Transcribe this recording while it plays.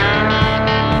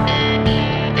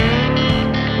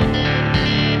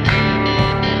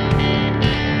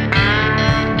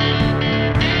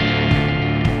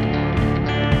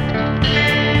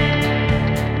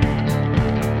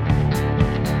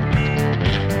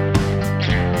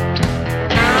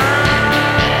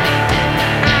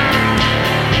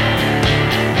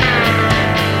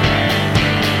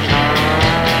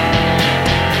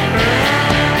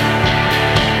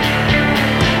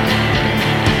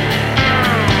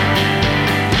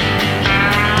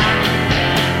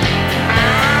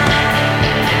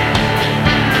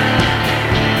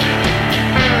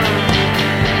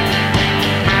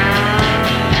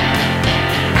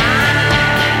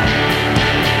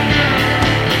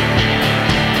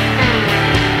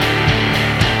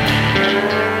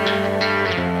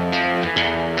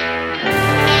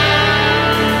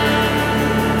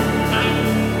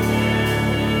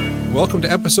welcome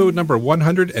to episode number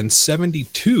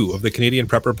 172 of the Canadian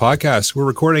Prepper Podcast. We're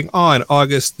recording on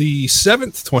August the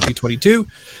 7th, 2022.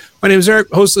 My name is Eric,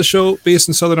 host of the show, based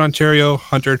in Southern Ontario,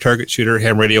 hunter, target shooter,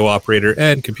 ham radio operator,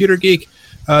 and computer geek.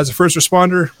 As a first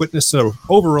responder, witnessed an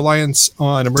over-reliance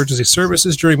on emergency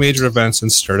services during major events and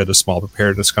started a small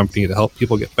preparedness company to help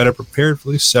people get better prepared for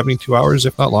at least 72 hours,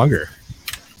 if not longer.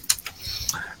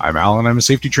 I'm Alan. I'm a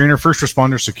safety trainer, first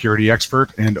responder, security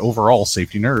expert, and overall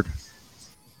safety nerd.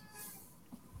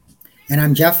 And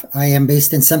I'm Jeff. I am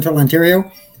based in Central Ontario.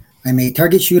 I'm a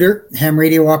target shooter, ham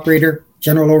radio operator,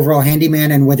 general overall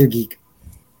handyman, and weather geek.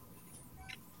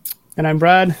 And I'm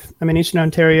Brad. I'm in Eastern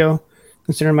Ontario.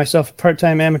 Consider myself a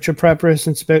part-time amateur prepper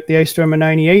since about the ice storm of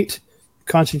 98.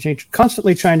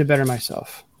 Constantly trying to better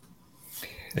myself.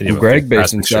 I'm Greg,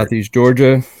 based in Southeast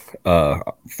Georgia.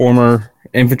 Former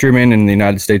infantryman in the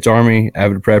United States Army,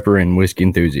 avid prepper, and whiskey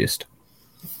enthusiast.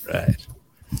 Right.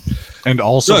 And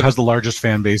also has the largest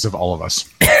fan base of all of us.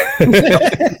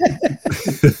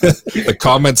 The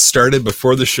comments started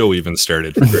before the show even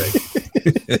started for Greg.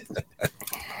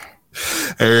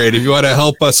 All right, if you want to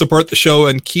help support the show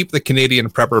and keep the Canadian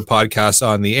Prepper Podcast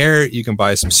on the air, you can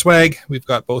buy some swag. We've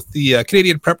got both the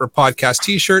Canadian Prepper Podcast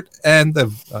t-shirt and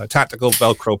the tactical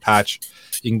Velcro patch.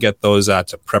 You can get those at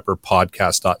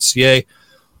prepperpodcast.ca.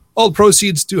 All the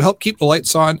proceeds do help keep the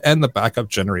lights on and the backup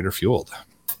generator fueled.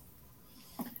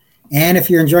 And if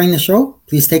you're enjoying the show,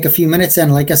 please take a few minutes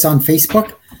and like us on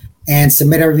Facebook and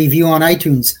submit a review on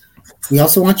iTunes. We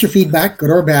also want your feedback, good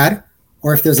or bad,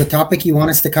 or if there's a topic you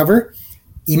want us to cover,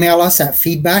 email us at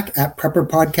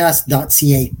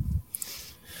feedback@prepperpodcast.ca.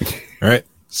 All right,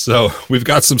 so we've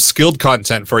got some skilled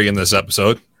content for you in this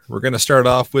episode. We're going to start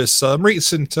off with some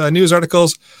recent news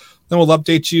articles. Then we'll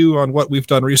update you on what we've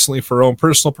done recently for our own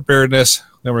personal preparedness.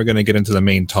 Then we're going to get into the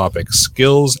main topic,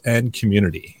 skills and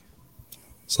community.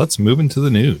 So let's move into the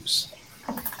news.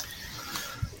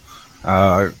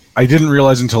 I didn't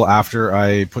realize until after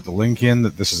I put the link in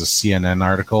that this is a CNN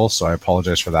article, so I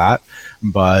apologize for that.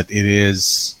 But it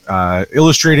is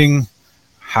illustrating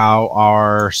how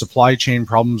our supply chain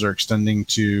problems are extending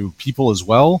to people as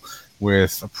well,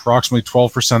 with approximately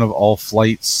 12% of all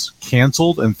flights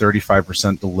canceled and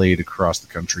 35% delayed across the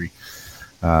country.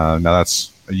 Now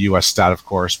that's a U.S. stat, of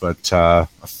course, but a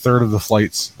third of the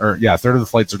flights are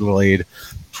delayed,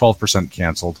 12%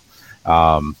 canceled,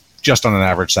 just on an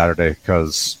average Saturday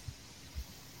because.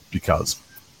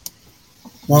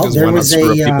 Well, because there why not was screw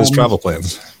a up people's travel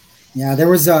plans. Yeah, there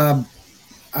was a.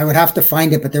 I would have to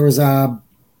find it, but there was an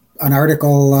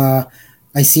article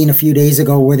I seen a few days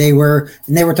ago where they were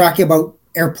talking about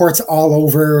airports all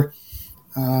over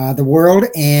the world,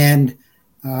 and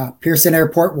Pearson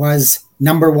Airport was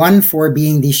number one for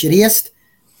being the shittiest.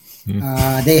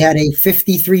 They had a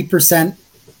 53%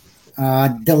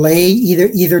 delay,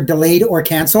 either delayed or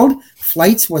canceled.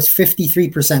 Flights was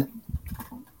 53%.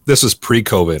 This is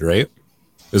pre-COVID, right?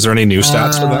 Is there any new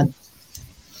stats to that?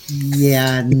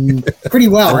 Yeah, pretty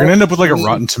well. We're gonna end up with like a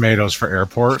Rotten Tomatoes for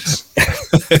airports.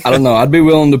 I don't know. I'd be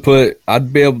willing to put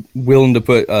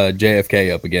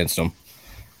JFK up against them.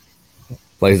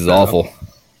 Place is awful.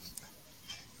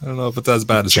 I don't know if it's as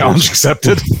bad as Challenge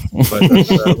accepted. But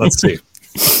let's see.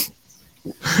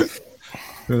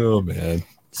 Oh man.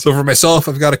 So for myself,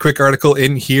 I've got a quick article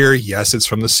in here. Yes, it's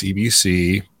from the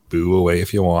CBC. Boo away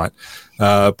if you want.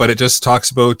 But it just talks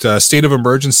about state of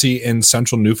emergency in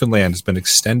central Newfoundland has been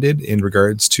extended in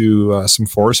regards to some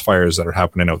forest fires that are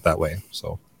happening out that way.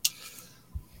 So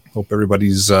hope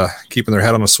everybody's keeping their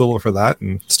head on a swivel for that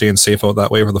and staying safe out that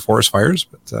way for the forest fires.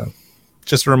 But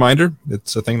just a reminder,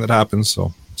 it's a thing that happens,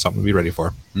 so something to be ready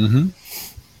for. Mm-hmm.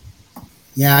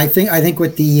 Yeah, I think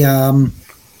with the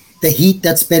heat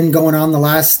that's been going on the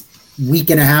last week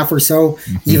and a half or so,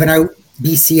 even out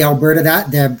BC, Alberta,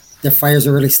 the fires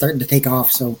are really starting to take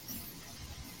off. So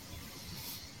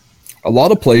A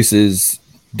lot of places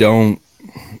don't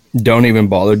even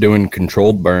bother doing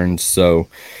controlled burns. So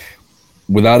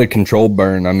without a controlled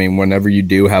burn, I mean, whenever you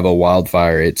do have a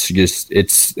wildfire,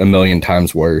 it's a million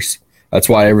times worse. That's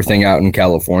why everything out in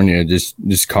California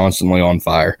just constantly on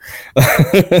fire.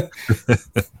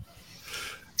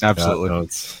 Absolutely.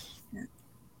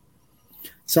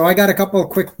 So I got a couple of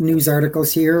quick news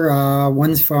articles here.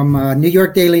 One's from New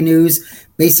York Daily News.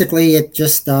 Basically, it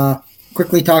just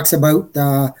quickly talks about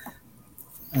the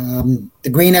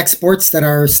grain exports that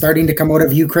are starting to come out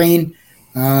of Ukraine.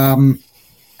 I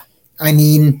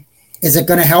mean, is it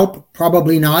going to help?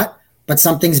 Probably not, but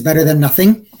something's better than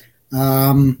nothing.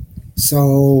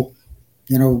 So,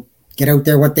 get out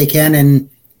there what they can. And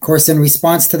of course, in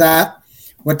response to that,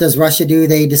 what does Russia do?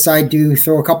 They decide to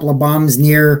throw a couple of bombs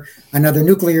near another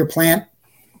nuclear plant.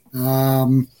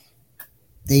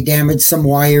 they damaged some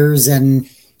wires and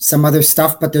some other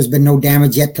stuff, but there's been no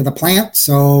damage yet to the plant.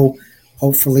 So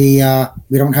hopefully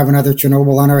we don't have another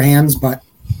Chernobyl on our hands, but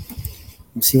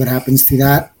we'll see what happens through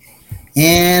that.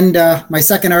 And my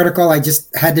second article, I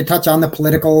just had to touch on the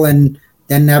political, and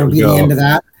then that'll be the end of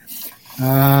that.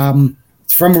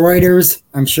 It's from Reuters.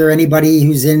 I'm sure anybody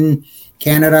who's in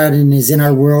Canada and is in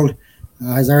our world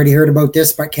has already heard about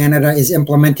this, but Canada is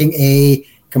implementing a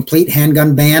complete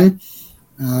handgun ban.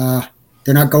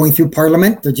 They're not going through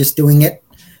Parliament. They're just doing it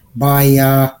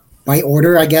by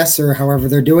order, I guess, or however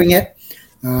they're doing it.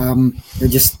 They're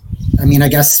just, I mean, I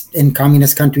guess in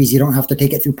communist countries, you don't have to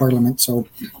take it through Parliament. So,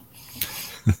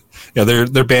 yeah,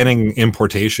 they're banning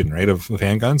importation, right, of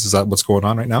handguns. Is that what's going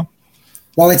on right now?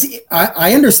 Well,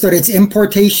 I understood it's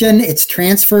importation, it's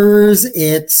transfers,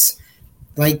 it's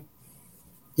like,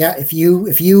 yeah, if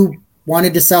you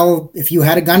wanted to sell, if you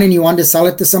had a gun and you wanted to sell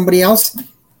it to somebody else,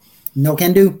 no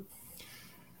can do.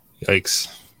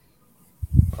 Yikes.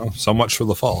 Well, so much for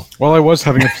the fall. Well, I was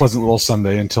having a pleasant little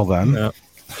Sunday until then. Yeah.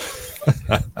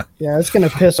 Yeah, it's going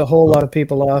to piss a whole lot of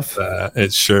people off.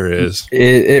 It sure is.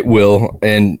 It will.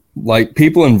 And like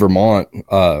people in Vermont,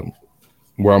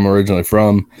 where I'm originally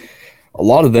from, a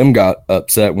lot of them got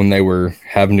upset when they were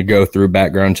having to go through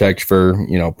background checks for,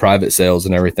 private sales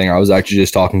and everything. I was actually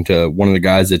just talking to one of the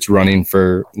guys that's running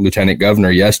for lieutenant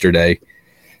governor yesterday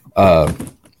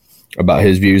about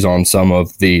his views on some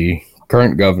of the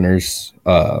current governor's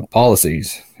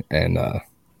policies. And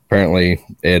apparently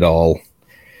it all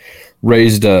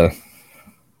raised a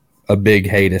big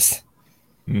hiatus.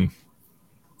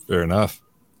 Fair enough.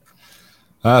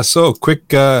 So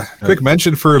quick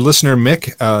mention for listener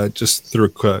Mick, just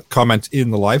threw a comment in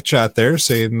the live chat there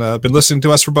saying, been listening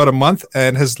to us for about a month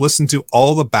and has listened to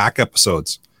all the back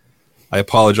episodes. I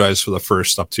apologize for the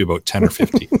first up to about 10 or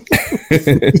 15.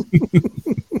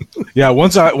 Yeah,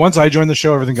 once I joined the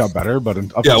show, everything got better. But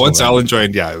once Alan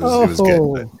joined, it was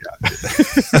good.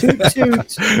 But,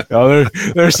 yeah.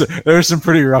 There's some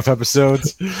pretty rough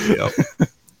episodes. Yep.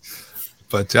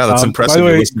 But yeah, that's impressive. By the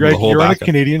way, Greg, you're on a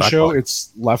Canadian show.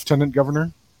 It's Lieutenant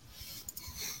Governor.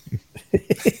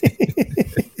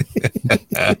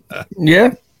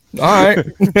 Yeah. All right.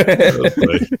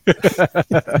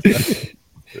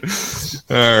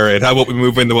 All right. How about we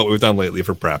move into what we've done lately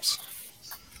for preps?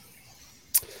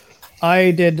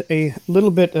 I did a little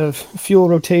bit of fuel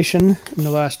rotation in the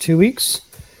last 2 weeks.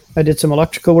 I did some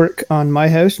electrical work on my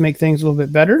house to make things a little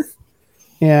bit better.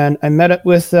 And I met up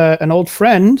with an old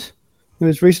friend who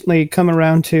has recently come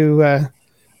around to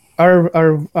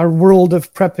our world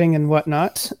of prepping and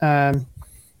whatnot.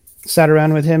 Sat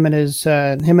around with him and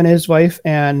his wife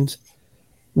and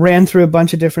ran through a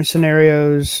bunch of different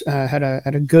scenarios. Had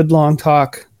a good long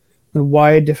talk, a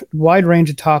wide range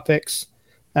of topics.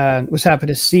 Was happy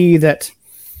to see that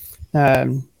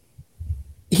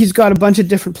he's got a bunch of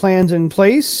different plans in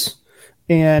place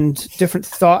and different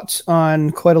thoughts on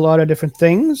quite a lot of different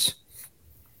things.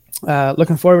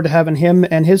 Looking forward to having him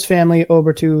and his family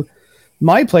over to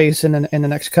my place in the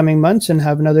next coming months and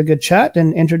have another good chat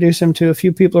and introduce him to a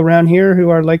few people around here who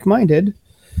are like-minded.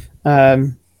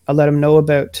 I'll let him know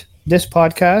about this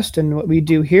podcast and what we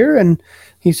do here. And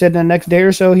he said the next day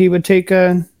or so he would take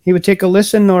a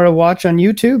listen or a watch on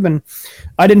YouTube. And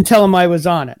I didn't tell him I was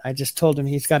on it. I just told him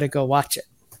he's got to go watch it.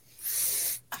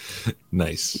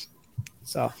 Nice.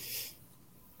 So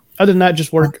other than that,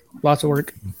 just work, lots of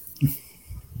work.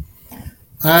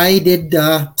 I did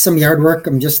some yard work.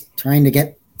 I'm just trying to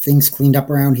get things cleaned up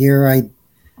around here. I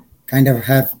kind of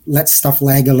have let stuff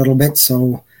lag a little bit,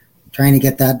 so I'm trying to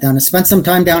get that done. I spent some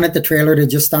time down at the trailer to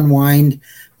just unwind.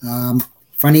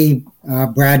 Funny,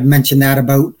 Brad mentioned that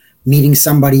about meeting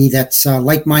somebody that's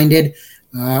like-minded.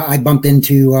 I bumped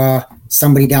into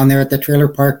somebody down there at the trailer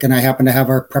park, and I happened to have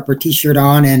our prepper t-shirt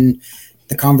on, and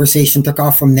the conversation took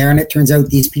off from there, and it turns out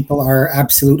these people are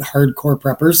absolute hardcore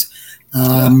preppers.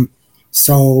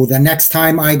 So the next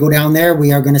time I go down there,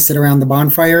 we are going to sit around the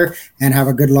bonfire and have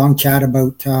a good long chat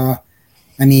about,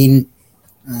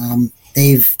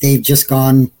 they've just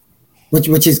gone,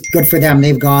 which is good for them.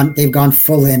 They've gone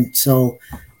full in. So,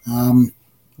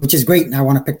 which is great. And I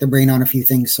want to pick their brain on a few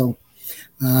things. So,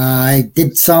 I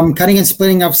did some cutting and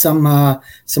splitting of some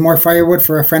more firewood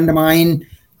for a friend of mine.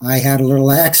 I had a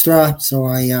little extra, so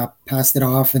I passed it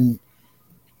off, and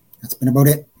that's been about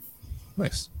it.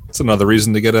 Nice. That's another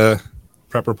reason to get a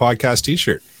Prepper Podcast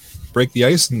t-shirt. Break the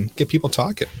ice and get people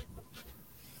talking.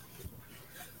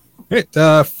 All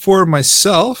right. For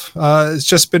myself, it's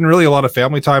just been really a lot of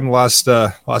family time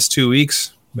the last 2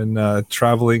 weeks. Been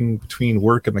traveling between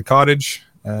work and the cottage,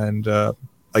 and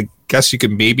I guess you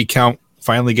can maybe count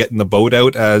finally getting the boat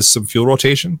out as some fuel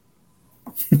rotation.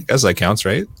 I guess that counts,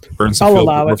 right? Burn some I'll fuel,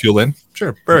 allow more it. fuel in.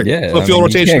 Sure, perfect. Yeah, So fuel you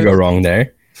rotation. can't go wrong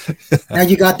there. Now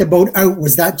you got the boat out.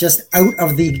 Was that just out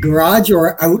of the garage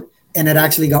or out and it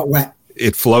actually got wet?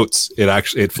 It floats.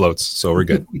 It floats. So we're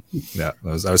good. Yeah, I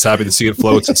was happy to see it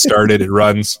floats. It started. It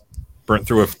runs. Burnt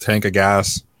through a tank of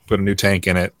gas. Put a new tank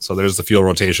in it. So there's the fuel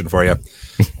rotation for you.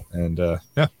 And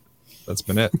yeah, that's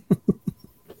been it.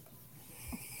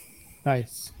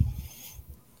 Nice.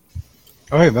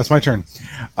 Okay, that's my turn.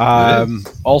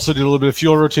 Also did a little bit of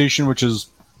fuel rotation, which is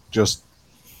just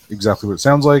exactly what it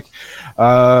sounds like.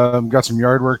 Got some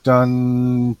yard work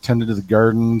done, tended to the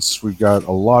gardens. We've got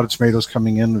a lot of tomatoes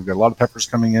coming in. We've got a lot of peppers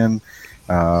coming in.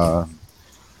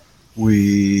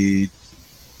 We're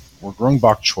growing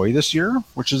bok choy this year,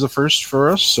 which is a first for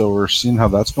us. So we're seeing how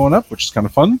that's going up, which is kind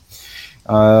of fun.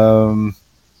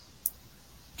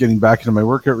 Getting back into my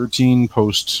workout routine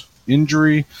post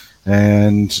injury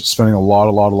and spending a lot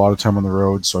of time on the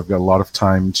road. So I've got a lot of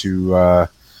time to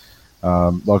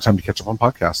catch up on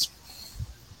podcasts.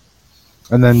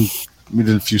 And then we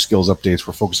did a few skills updates.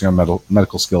 We're focusing on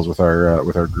medical skills with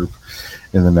our group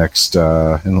in the next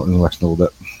little bit.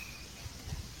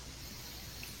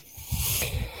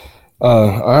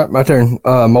 All right, my turn.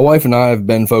 My wife and I have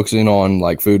been focusing on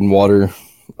like food and water,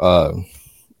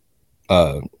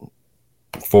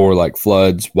 for like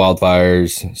floods,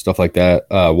 wildfires, stuff like that.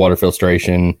 Water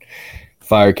filtration,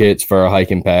 fire kits for our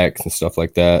hiking packs and stuff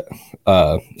like that.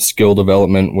 Skill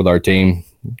development with our team.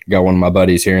 Got one of my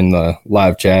buddies here in the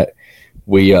live chat.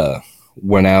 We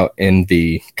went out in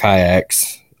the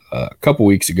kayaks a couple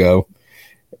weeks ago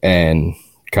and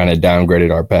kind of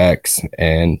downgraded our packs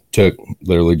and took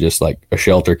literally just like a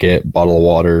shelter kit, bottle of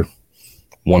water,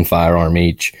 one firearm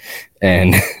each,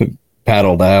 and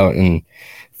paddled out and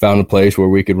found a place where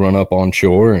we could run up on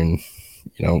shore and,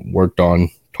 worked on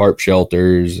tarp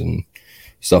shelters and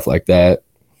stuff like that,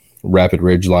 rapid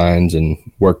ridge lines, and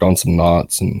worked on some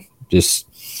knots and just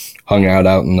hung out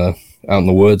in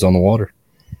the woods on the water.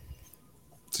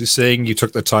 So you're saying you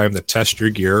took the time to test your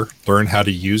gear, learn how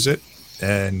to use it,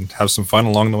 and have some fun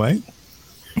along the way?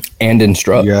 And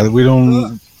instruct. Yeah, we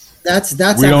don't. That's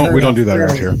We don't do that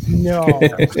around here. No.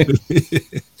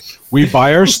 We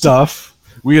buy our stuff.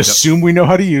 We assume we know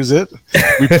how to use it.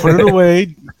 We put it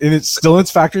away, and it's still in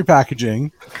its factory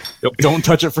packaging. Yep. Don't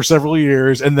touch it for several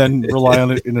years, and then rely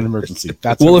on it in an emergency.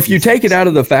 That's Well, what if you use. take it out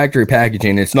of the factory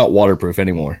packaging, it's not waterproof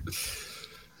anymore.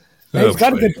 Hey, it's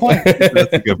got a good point.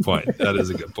 That's a good point. That is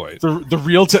a good point. the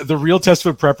real test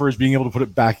of a prepper is being able to put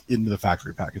it back into the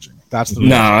factory packaging. That's the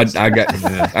No, I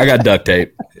got duct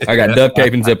tape. I got duct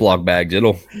tape and Ziploc bags.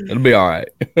 It'll be all right.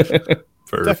 Duct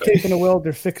Perfect. tape and a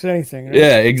welder fix anything. Right?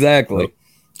 Yeah, exactly.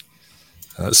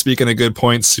 Speaking of good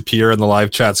points, Pierre in the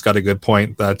live chat's got a good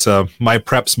point that my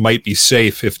preps might be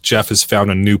safe if Jeff has found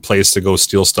a new place to go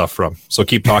steal stuff from. So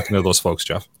keep talking to those folks,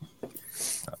 Jeff.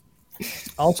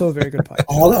 Also a very good point.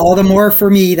 All the more for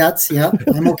me. I'm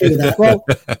okay with that. Well,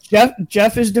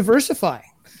 Jeff is diversifying.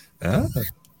 Ah,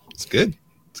 it's good.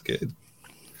 It's good.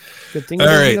 Good thing All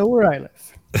he doesn't right. know where I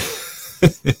live.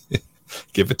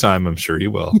 Give it time. I'm sure he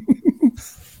will.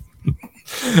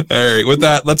 All right. With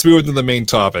that, let's move into the main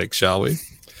topic, shall we?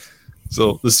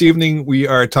 So this evening we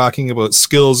are talking about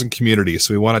skills and community.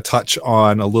 So we want to touch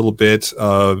on a little bit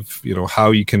of,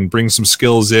 how you can bring some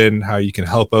skills in, how you can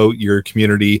help out your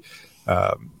community,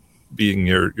 being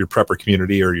your prepper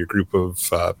community or your group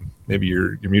of maybe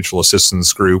your mutual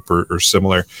assistance group or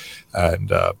similar,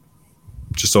 and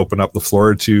just open up the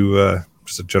floor to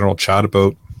just a general chat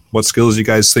about what skills you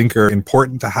guys think are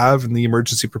important to have in the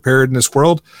emergency preparedness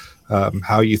world,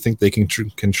 how you think they can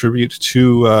contribute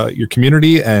to your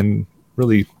community, and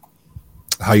really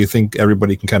how you think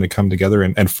everybody can kind of come together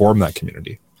and form that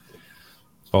community.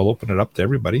 So I'll open it up to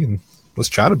everybody and let's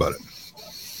chat about it.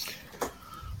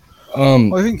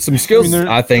 Well, I think some skills. there's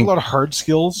I think a lot of hard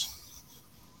skills.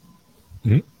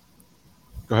 Mhm.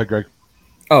 Go ahead, Greg.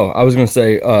 Oh, I was going to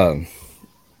say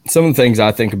some of the things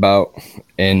I think about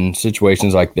in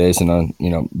situations like this, in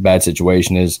a bad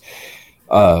situation, is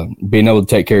being able to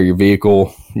take care of your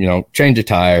vehicle. Change a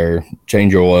tire,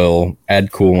 change your oil,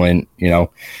 add coolant.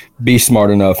 Be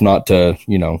smart enough not to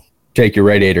take your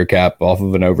radiator cap off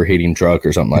of an overheating truck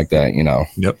or something like that.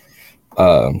 Yep.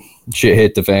 Shit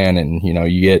hit the fan, and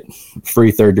you get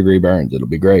free 3rd-degree burns. It'll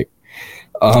be great.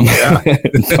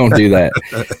 Don't do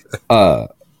that.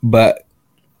 But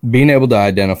being able to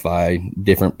identify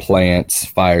different plants,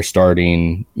 fire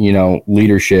starting,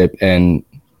 leadership, and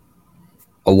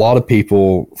a lot of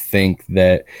people think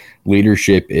that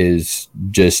leadership is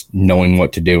just knowing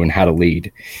what to do and how to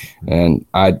lead. And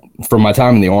from my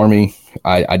time in the Army,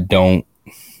 I don't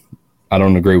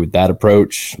don't agree with that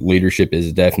approach. Leadership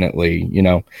is definitely,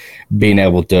 being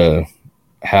able to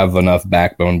have enough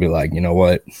backbone to be like, you know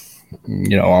what,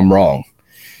 I'm wrong.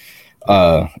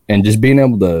 And just being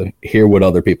able to hear what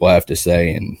other people have to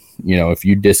say. And, if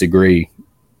you disagree,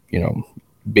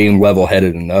 being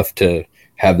level-headed enough to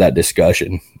have that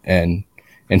discussion and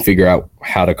figure out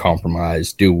how to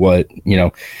compromise, do what,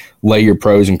 lay your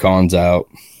pros and cons out,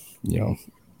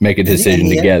 make a decision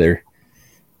together.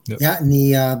 Yeah. And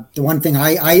the one thing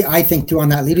I think too on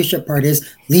that leadership part is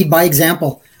lead by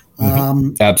example.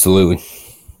 Absolutely.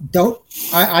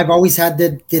 I've always had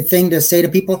the thing to say to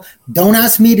people, don't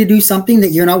ask me to do something that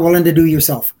you're not willing to do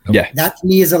yourself. Yeah. That to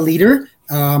me as a leader.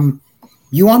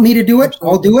 You want me to do it,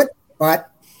 I'll do it. But,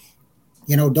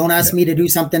 don't ask me to do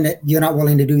something that you're not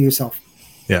willing to do yourself.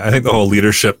 Yeah, I think the whole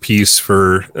leadership piece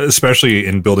especially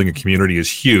in building a community, is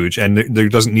huge. And there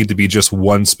doesn't need to be just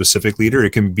one specific leader. It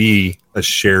can be a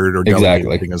shared or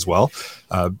delegated thing as well,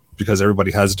 because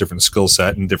everybody has a different skill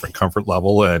set and different comfort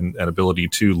level and ability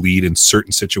to lead in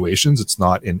certain situations. It's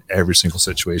not in every single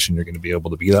situation you're going to be able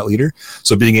to be that leader.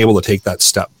 So being able to take that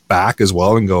step back as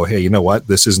well and go, hey, you know what?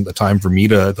 This isn't the time for me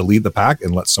to lead the pack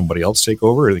and let somebody else take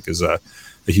over, I think is a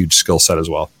huge skill set as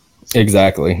well.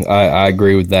 Exactly. I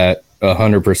agree with that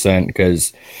 100%,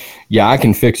 because I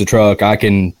can fix a truck, I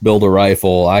can build a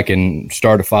rifle, I can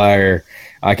start a fire,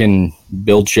 I can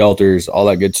build shelters, all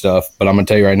that good stuff. But I'm going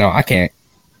to tell you right now, I can't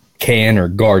can or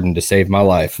garden to save my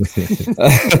life.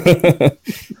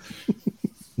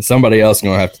 Somebody else is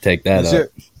going to have to take that up.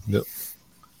 Yep.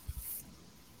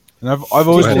 And I've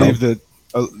always believed that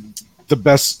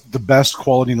the best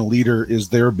quality in a leader is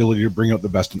their ability to bring out the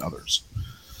best in others.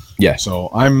 Yeah. So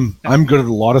I'm good at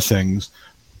a lot of things,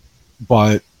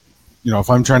 but if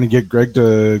I'm trying to get Greg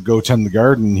to go tend the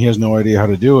garden, and he has no idea how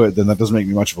to do it, then that doesn't make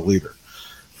me much of a leader,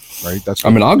 right?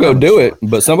 I'll go do it,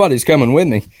 but somebody's coming with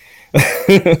me.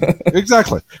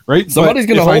 Exactly, right. Somebody's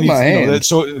going to hold my hand.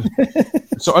 So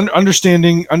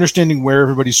understanding where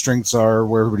everybody's strengths are,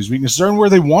 where everybody's weaknesses are, and where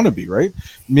they want to be, right?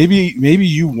 Maybe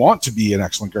you want to be an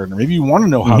excellent gardener. Maybe you want to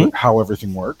know how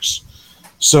everything works.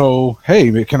 So,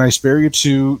 hey, can I spare you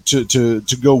to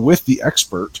go with the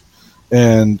expert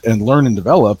and learn and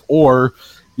develop? Or,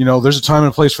 there's a time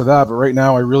and a place for that. But right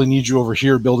now, I really need you over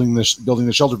here building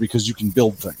the shelter because you can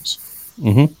build things,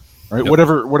 right? Yep.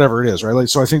 Whatever it is, right? Like,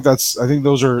 so I think that's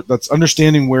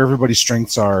understanding where everybody's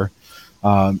strengths are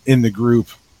in the group,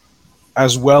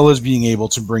 as well as being able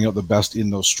to bring out the best in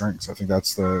those strengths. I think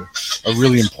that's a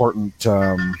really important,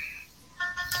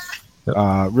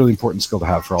 really important skill to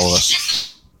have for all of us.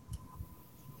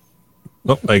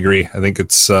 Oh, I agree. I think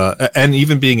it's and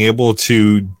even being able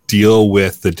to deal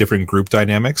with the different group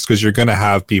dynamics, because you're going to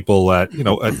have people that,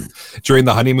 during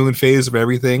the honeymoon phase of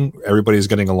everything, everybody's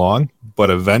getting along,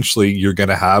 but eventually you're going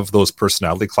to have those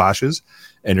personality clashes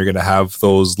and you're going to have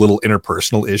those little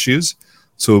interpersonal issues.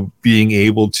 So being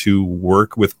able to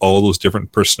work with all those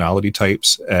different personality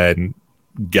types and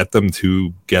get them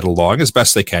to get along as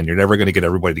best they can. You're never going to get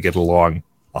everybody to get along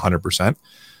 100%.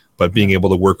 But being able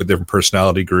to work with different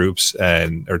personality groups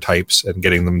or types and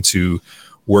getting them to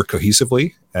work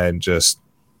cohesively and just,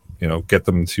 get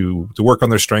them to work on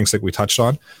their strengths like we touched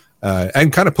on,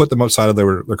 and kind of put them outside of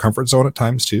their comfort zone at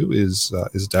times too is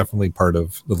definitely part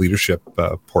of the leadership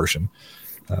portion,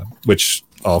 which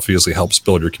obviously helps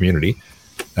build your community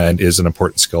and is an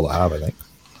important skill to have, I think.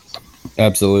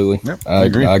 Absolutely. Yep, I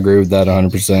agree with that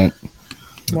 100%.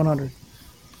 100.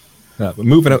 Yeah, but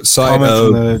moving outside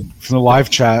from the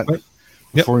live chat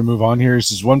before we move on here,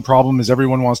 this is one problem is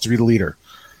everyone wants to be the leader.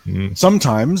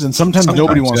 Sometimes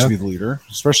nobody wants to be the leader,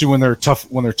 especially when they're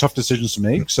tough decisions to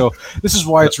make. So this is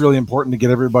why it's really important to get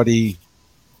everybody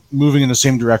moving in the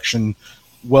same direction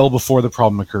well before the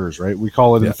problem occurs, right? We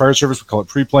call it in the fire service, we call it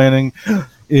pre-planning.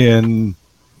 In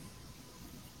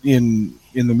the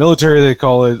military, they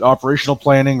call it operational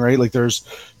planning, right? Like there's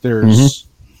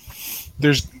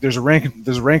a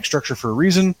rank structure for a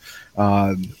reason.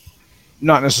 You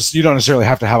don't necessarily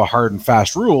have to have a hard and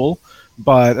fast rule,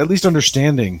 but at least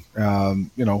understanding.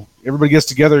 Everybody gets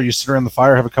together, you sit around the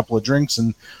fire, have a couple of drinks,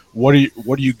 and what are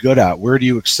you good at? Where do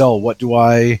you excel? What do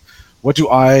I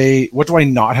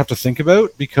not have to think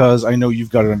about because I know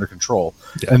you've got it under control?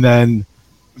 Yeah. And then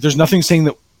there's nothing saying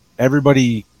that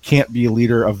everybody can't be a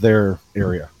leader of their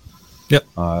area. Yep.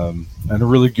 And a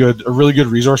really good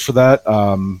resource for that.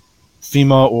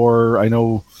 FEMA, or I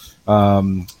know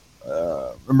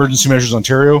Emergency Measures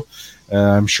Ontario,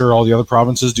 I'm sure all the other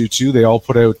provinces do too. They all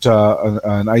put out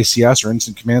an ICS, or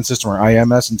Instant Command System, or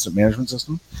IMS, Instant Management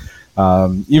System.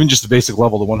 Even just the basic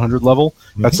level, the 100 level,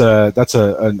 that's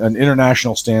an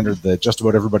international standard that just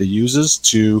about everybody uses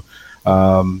to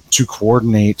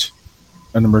coordinate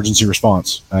an emergency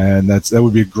response, and that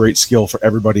would be a great skill for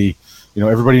everybody.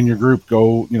 Everybody in your group,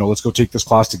 go, let's go take this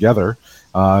class together.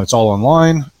 It's all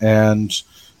online, and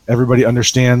everybody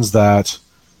understands that,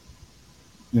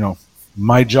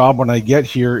 my job when I get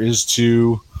here is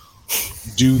to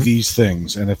do these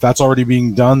things. And if that's already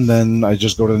being done, then I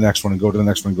just go to the next one and go to the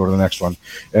next one and go to the next one.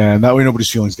 And that way nobody's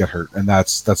feelings get hurt. And that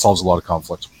solves a lot of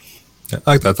conflict. I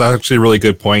like that. That's actually a really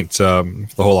good point. The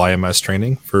whole IMS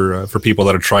training for people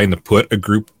that are trying to put a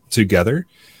group together.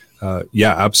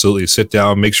 Yeah, absolutely. Sit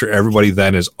down, make sure everybody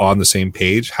then is on the same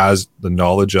page, has the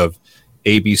knowledge of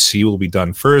ABC will be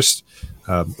done first.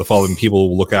 The following people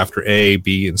will look after A,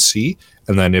 B, and C.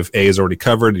 And then if A is already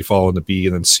covered, you follow into B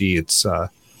and then C. It's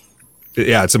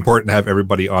important to have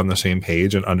everybody on the same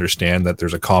page and understand that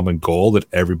there's a common goal that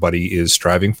everybody is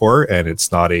striving for. And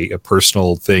it's not a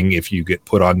personal thing if you get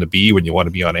put on the B when you want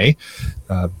to be on A.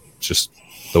 Just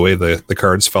the way the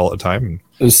cards fell at the time.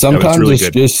 Sometimes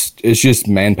it's just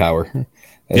manpower.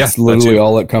 It's literally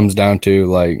all it comes down to.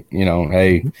 Like,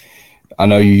 hey, I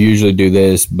know you usually do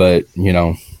this, but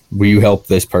will you help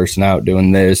this person out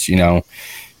doing this?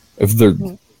 If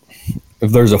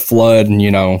there's a flood and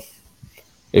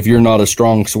if you're not a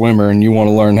strong swimmer and you want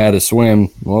to learn how to swim,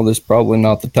 well, this is probably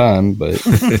not the time. But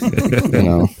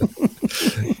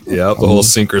yeah, the whole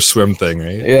sink or swim thing,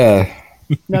 right? Yeah.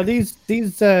 Now these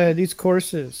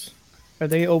courses, are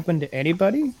they open to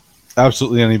anybody?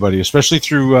 Absolutely anybody, especially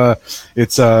through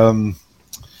it's I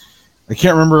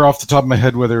can't remember off the top of my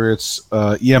head whether it's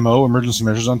EMO, Emergency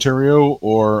Measures Ontario,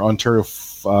 or Ontario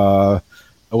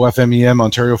OFMEM,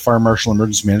 Ontario Fire Marshal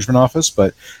Emergency Management Office,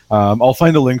 but I'll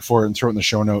find a link for it and throw it in the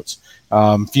show notes.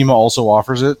 FEMA also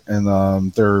offers it,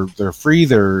 and they're free.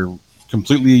 They're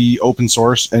completely open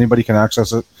source. Anybody can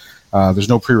access it. There's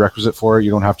no prerequisite for it.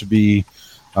 You don't have to be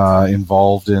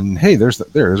involved in. Hey, there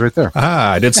it is right there.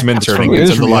 I did some interning.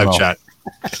 It's in the live chat.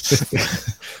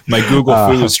 My Google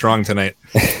flu is strong tonight.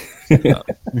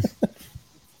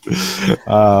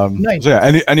 Nice. So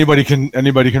yeah, anybody can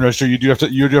register. You do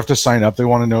have to sign up. They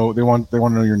want to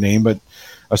know your name, but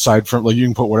aside from, like, you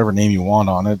can put whatever name you want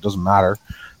on it. It doesn't matter,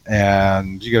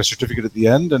 and you get a certificate at the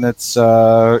end, and it's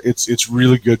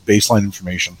really good baseline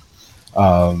information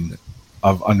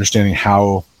of understanding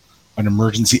how an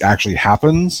emergency actually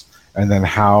happens, and then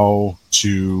how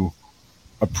to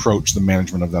approach the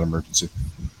management of that emergency.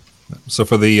 So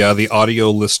for the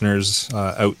audio listeners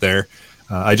out there,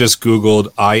 I just Googled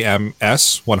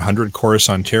IMS 100 Chorus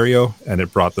Ontario, and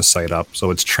it brought the site up. So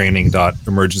it's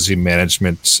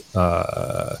training.emergencymanagement,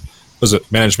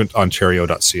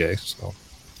 managementontario.ca. So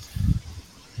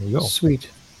there you go. Sweet.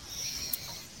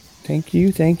 Thank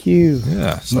you.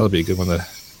 Yeah, so that'll be a good one to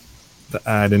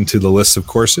add into the list of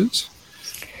courses.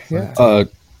 Yeah.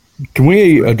 Can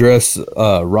we address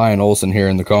Ryan Olson here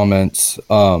in the comments?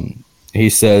 He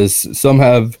says some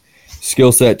have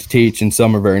skill set to teach and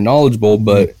some are very knowledgeable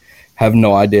but have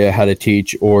no idea how to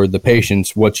teach or the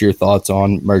patience. What's your thoughts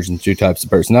on merging two types of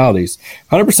personalities?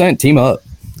 100% team up.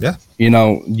 Yeah. You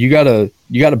gotta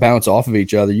bounce off of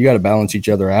each other. You gotta balance each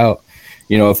other out.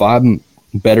 If I'm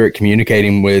better at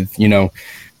communicating with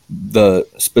the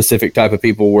specific type of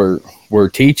people we're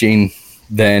teaching,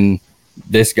 then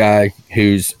this guy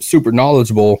who's super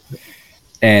knowledgeable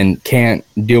and can't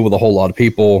deal with a whole lot of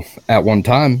people at one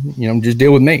time, just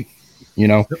deal with me.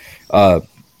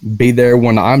 Be there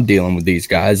when I'm dealing with these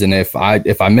guys, and if I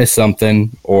miss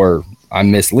something or I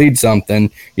mislead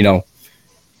something,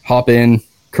 hop in,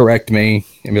 correct me,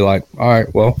 and be like, all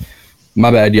right, well, my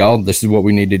bad, y'all. This is what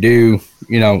we need to do.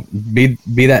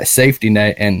 Be that safety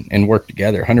net and work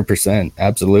together. 100%,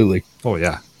 absolutely. Oh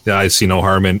yeah, I see no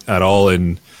harm in at all.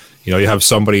 And you have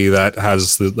somebody that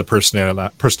has the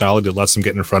personality that lets them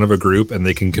get in front of a group and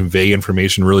they can convey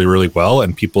information really, really well,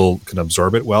 and people can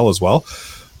absorb it well as well,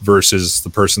 versus the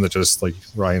person that just, like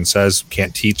Ryan says,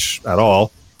 can't teach at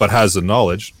all, but has the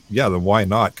knowledge. Yeah, then why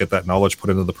not get that knowledge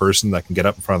put into the person that can get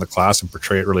up in front of the class and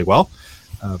portray it really well?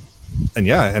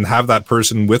 And have that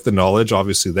person with the knowledge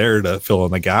obviously there to fill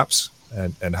in the gaps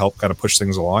and help kind of push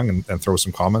things along and throw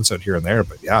some comments out here and there.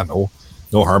 But yeah, no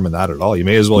harm in that at all. You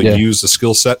may as well use the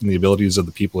skill set and the abilities of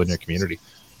the people in your community.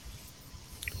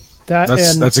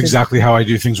 That's exactly how I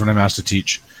do things when I'm asked to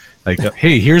teach. Like,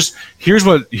 hey, here are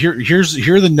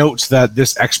the notes that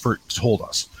this expert told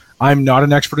us. I'm not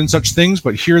an expert in such things,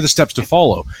 but here are the steps to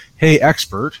follow. Hey,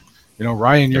 expert,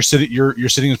 Ryan, you're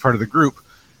sitting as part of the group.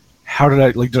 How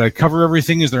did I cover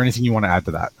everything? Is there anything you want to add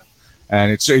to that?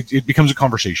 And it becomes a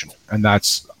conversation, and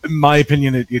that's, in my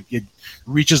opinion, it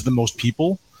reaches the most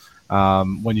people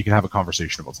when you can have a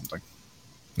conversation about something.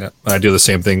 Yeah, I do the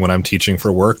same thing when I'm teaching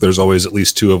for work. There's always at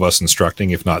least two of us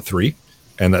instructing, if not three.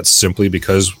 And that's simply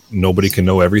because nobody can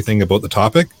know everything about the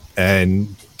topic,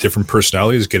 and different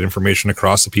personalities get information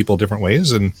across to people different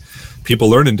ways, and people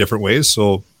learn in different ways.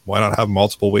 So why not have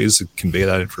multiple ways to convey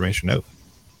that information out?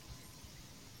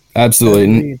 Absolutely.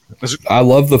 And I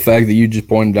love the fact that you just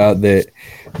pointed out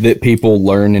that people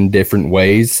learn in different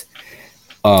ways.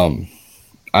 I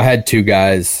had two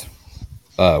guys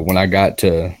when I got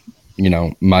to,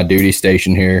 my duty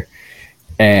station here,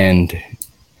 and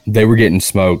they were getting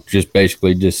smoked, just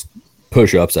basically just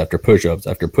push-ups after push-ups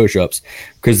after push-ups,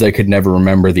 because they could never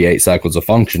remember the 8 cycles of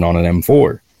function on an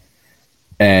M4.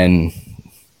 And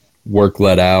work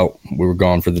let out. We were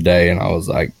gone for the day, and I was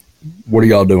like, what are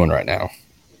y'all doing right now?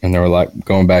 And they were like,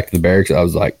 going back to the barracks. I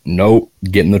was like, nope,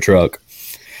 get in the truck.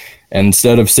 And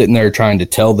instead of sitting there trying to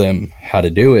tell them how to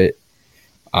do it,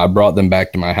 I brought them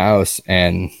back to my house,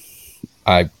 and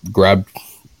I grabbed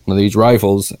one of these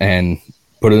rifles and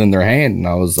put it in their hand. And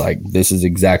I was like, this is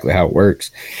exactly how it works.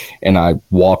 And I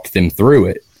walked them through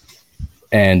it.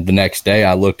 And the next day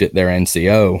I looked at their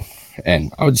NCO,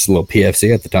 and I was just a little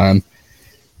PFC at the time.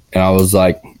 And I was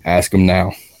like, ask them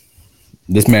now.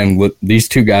 These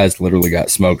two guys literally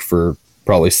got smoked for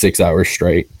probably 6 hours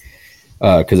straight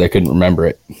because they couldn't remember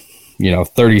it.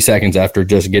 30 seconds after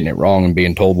just getting it wrong and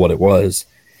being told what it was,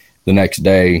 the next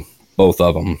day, both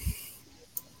of them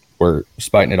were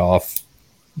spiting it off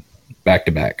back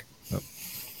to back.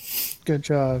 Good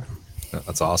job.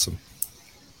 That's awesome.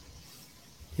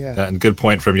 Yeah. And good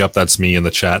point from Yup, that's me in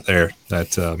the chat there,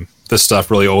 that this stuff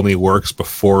really only works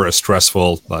before a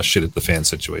stressful shit at the fan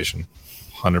situation.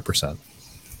 100%.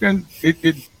 And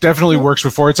it definitely works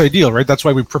before it's ideal, right? That's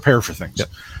why we prepare for things. Yep.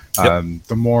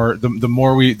 The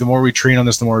more we train on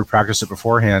this, the more we practice it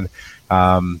beforehand,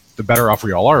 the better off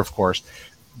we all are, of course.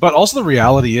 But also the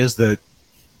reality is that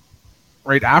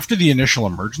right after the initial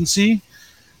emergency,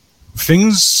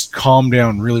 things calm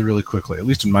down really, really quickly, at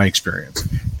least in my experience.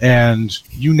 And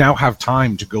you now have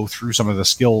time to go through some of the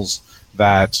skills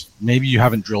that maybe you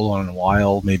haven't drilled on in a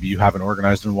while, maybe you haven't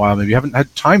organized in a while, maybe you haven't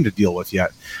had time to deal with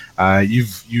yet.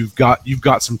 You've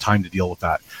got some time to deal with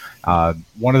that.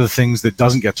 One of the things that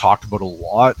doesn't get talked about a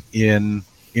lot in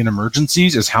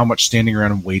emergencies is how much standing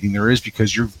around and waiting there is,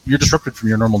 because you're disrupted from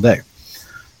your normal day,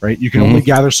 right? You can only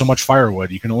gather so much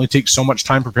firewood. You can only take so much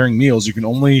time preparing meals. You can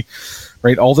only,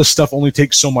 right? All this stuff only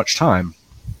takes so much time.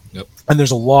 Yep. And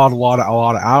there's a lot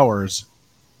of hours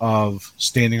of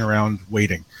standing around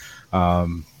waiting.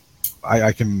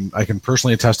 I can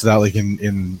personally attest to that. Like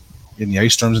in the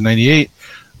ice storms in '98,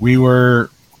 we were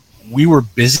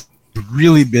busy,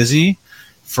 really busy,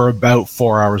 for about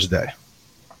 4 hours a day,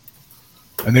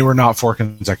 and they were not 4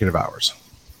 consecutive hours.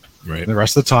 Right. And the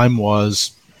rest of the time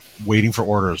was waiting for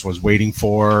orders, was waiting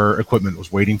for equipment,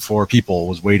 was waiting for people,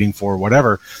 was waiting for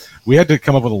whatever. We had to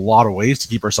come up with a lot of ways to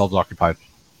keep ourselves occupied.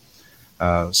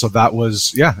 So that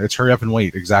was, it's hurry up and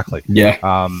wait. Exactly.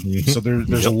 Yeah. So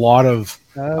there's a lot of,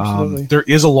 there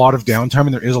is a lot of downtime,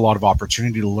 and there is a lot of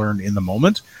opportunity to learn in the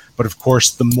moment. But of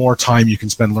course, the more time you can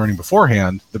spend learning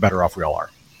beforehand, the better off we all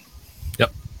are.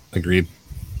 Yep. Agreed.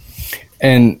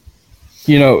 And,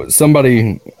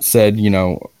 somebody said,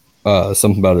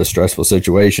 something about a stressful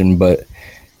situation, but,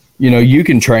 you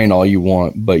can train all you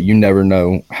want, but you never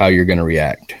know how you're going to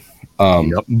react.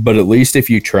 But at least if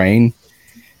you train,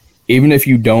 even if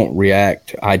you don't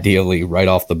react ideally right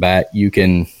off the bat, you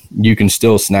can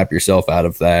still snap yourself out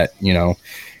of that,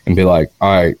 and be like,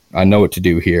 all right, I know what to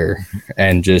do here,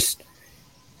 and just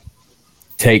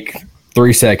take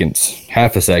 3 seconds,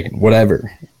 half a second,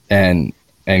 whatever, and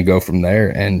go from there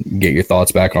and get your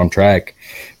thoughts back on track.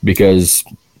 Because,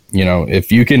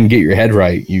 if you can get your head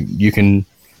right, you can,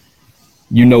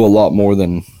 know a lot more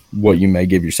than what you may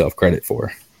give yourself credit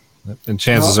for. And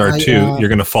chances are, too, you're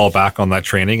going to fall back on that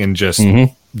training and just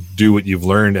do what you've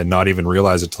learned and not even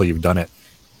realize it till you've done it.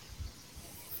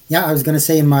 Yeah, I was going to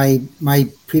say in my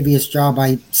previous job,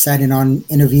 I sat in on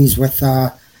interviews with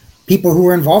people who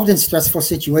were involved in stressful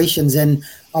situations. And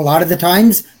a lot of the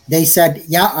times they said,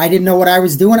 I didn't know what I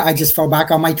was doing. I just fell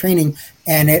back on my training,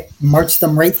 and it marched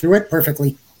them right through it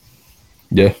perfectly.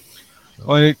 Yeah.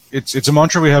 Well, it's a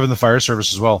mantra we have in the fire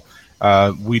service as well.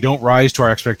 We don't rise to our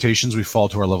expectations. We fall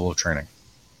to our level of training.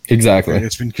 Exactly. And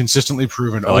it's been consistently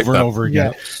proven like over and over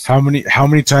again. Yes. How many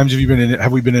times have we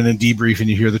been in a debrief and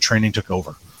you hear the training took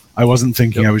over? I wasn't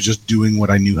thinking. I was just doing what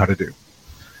I knew how to do.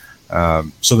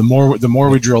 So the more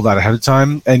we drill that ahead of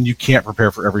time, and you can't prepare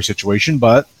for every situation,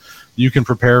 but you can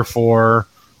prepare for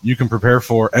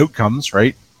outcomes,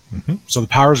 right? Mm-hmm. So the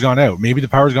power's gone out. Maybe the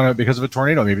power's gone out because of a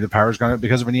tornado. Maybe the power's gone out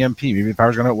because of an EMP. Maybe the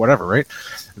power's gone out, whatever, right?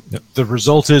 Yep. The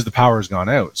result is the power's gone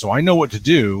out. So I know what to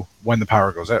do when the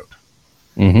power goes out.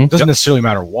 It doesn't necessarily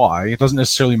matter why. It doesn't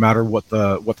necessarily matter what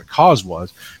the cause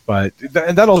was, but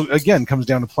and that all again comes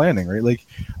down to planning, right? Like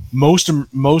most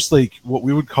like what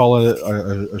we would call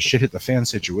a shit hit the fan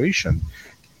situation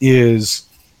is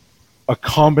a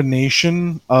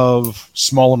combination of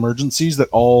small emergencies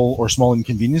or small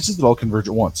inconveniences that all converge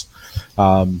at once.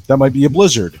 That might be a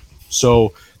blizzard.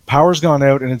 So power's gone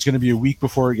out and it's going to be a week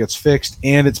before it gets fixed,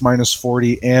 and it's minus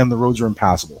 40 and the roads are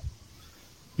impassable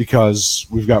because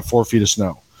we've got 4 feet of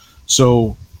snow.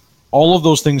 So all of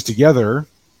those things together,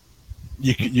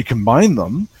 you combine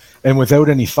them, and without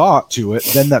any thought to it,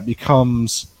 then that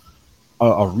becomes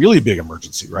a really big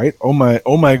emergency, right? Oh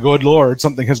my good Lord,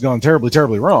 something has gone terribly,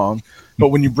 terribly wrong. But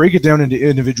when you break it down into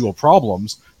individual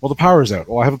problems, well, the power's out.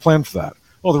 Well, I have a plan for that.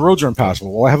 Oh, the roads are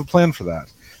impassable. Well, I have a plan for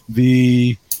that.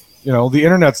 The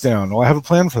internet's down. Well, I have a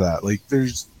plan for that. Like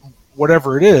there's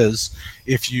whatever it is,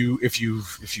 if you've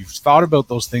thought about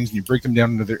those things and you break them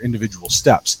down into their individual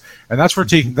steps, and that's where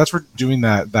doing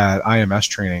that IMS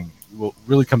training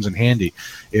really comes in handy.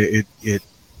 It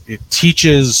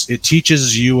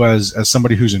teaches you as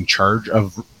somebody who's in charge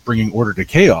of bringing order to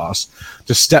chaos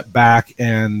to step back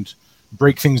and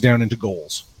break things down into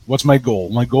goals. What's my goal?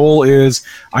 My goal is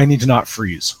I need to not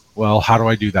freeze. Well, how do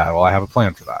I do that? Well, I have a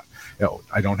plan for that.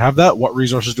 I don't have that. What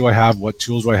resources do I have? What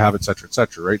tools do I have? Et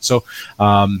cetera, right? So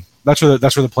that's where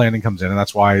the planning comes in, and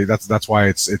that's why it's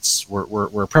we're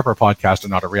a prepper podcast and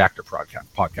not a reactor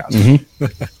podcast.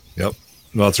 Mm-hmm. Yep.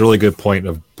 Well, it's a really good point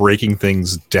of breaking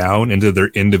things down into their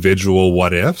individual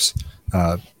what ifs,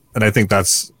 and I think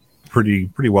that's pretty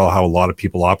well how a lot of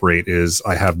people operate. Is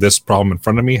I have this problem in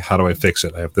front of me. How do I fix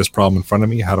it? I have this problem in front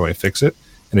of me. How do I fix it?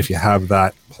 And if you have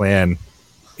that plan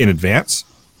in advance,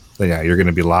 then yeah, you're going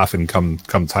to be laughing come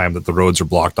time that the roads are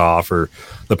blocked off or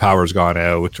the power's gone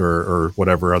out or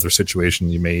whatever other situation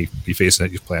you may be facing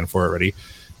that you've planned for already.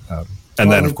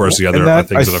 And then, of course, the other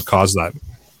things that have caused that.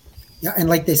 Yeah, and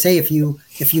like they say, if you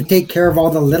take care of all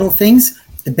the little things,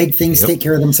 the big things take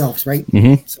care of themselves, right?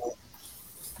 Mm-hmm. So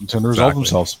tend to resolve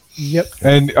themselves. Yep.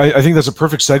 And I think that's a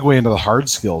perfect segue into the hard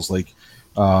skills. Like,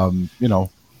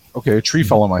 okay, a tree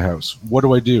fell on my house. What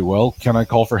do I do? Well, can I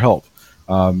call for help?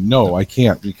 No, I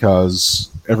can't, because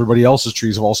everybody else's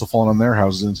trees have also fallen on their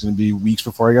houses, and it's going to be weeks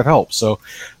before I get help. So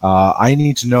I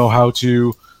need to know how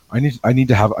to. I need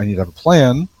to have a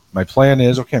plan. My plan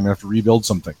is, okay, I'm going to have to rebuild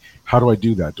something. How do I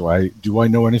do that? Do I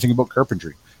know anything about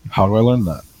carpentry? How do I learn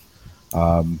that?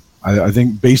 I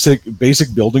think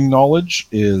basic building knowledge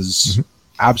is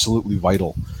absolutely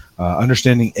vital.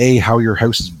 Understanding how your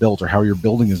house is built or how your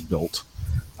building is built,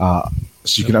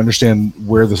 so you can understand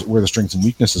where the strengths and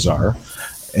weaknesses are.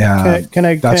 Can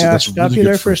I stop you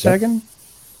there for a second?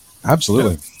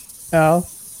 Absolutely. Al,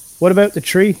 what about the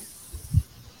tree?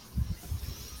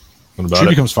 What about tree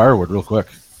it? becomes firewood real quick.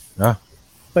 Yeah.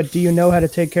 But do you know how to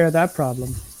take care of that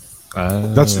problem?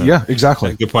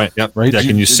 Exactly. Good point. Yep. Right. Yeah,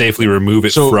 can you safely remove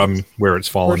it from where it's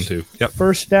fallen to? Yep.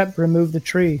 First step, remove the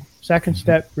tree. Second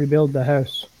step, rebuild the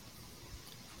house.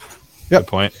 Yep. Good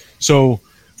point. So,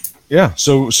 yeah.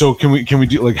 So can we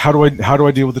do, like, how do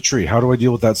I deal with the tree? How do I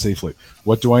deal with that safely?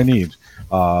 What do I need?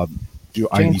 I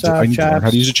need to learn how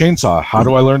to use a chainsaw. How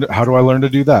do I learn to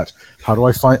do that? How do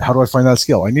I find that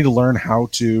skill? I need to learn how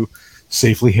to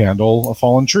safely handle a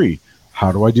fallen tree.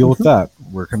 How do I deal with that?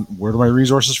 Where are my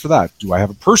resources for that? Do I have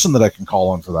a person that I can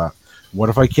call on for that? What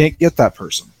if I can't get that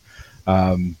person?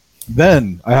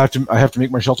 Then I have to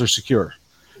make my shelter secure.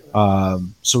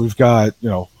 So we've got,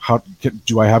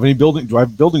 do I have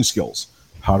building skills?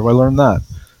 How do I learn that?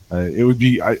 It would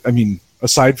be,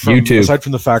 aside from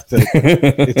the fact that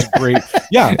it's great.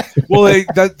 Yeah. Well,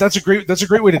 that's a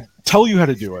great way to tell you how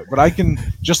to do it. But I can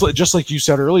just like you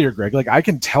said earlier, Greg, like I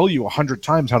can tell you 100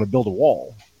 times how to build a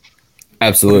wall.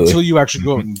 Absolutely. Until you actually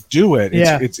go out and do it,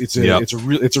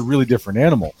 it's a really different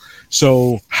animal.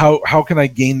 So how can I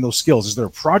gain those skills? Is there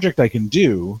a project I can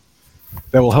do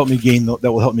that will help me gain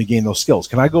those skills?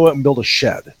 Can I go out and build a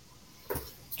shed?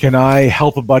 Can I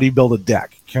help a buddy build a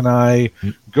deck? Can I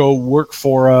go work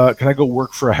for a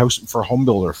home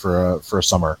builder for a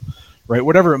summer? Right?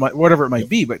 Whatever it might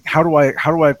be, but how do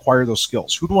I acquire those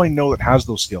skills? Who do I know that has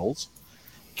those skills?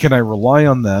 Can I rely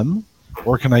on them,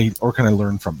 or can I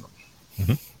learn from them?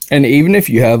 Mm-hmm. And even if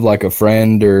you have like a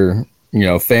friend or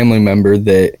family member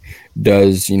that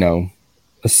does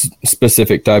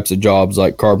specific types of jobs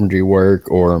like carpentry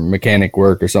work or mechanic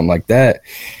work or something like that,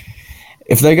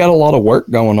 if they got a lot of work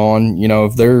going on,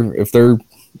 if they're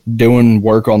doing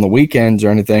work on the weekends or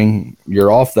anything,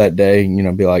 you're off that day,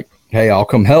 be like, hey, I'll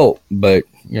come help, but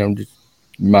just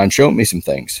mind showing me some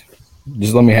things.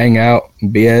 Just let me hang out,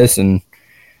 BS,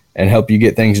 and help you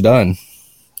get things done.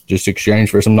 Just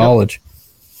exchange for some knowledge.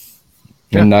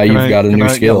 And now you've got a new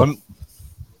skill. Yeah,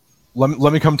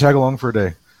 let me come tag along for a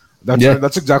day.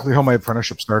 That's exactly how my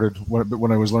apprenticeship started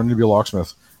when I was learning to be a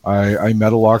locksmith. I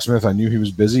met a locksmith. I knew he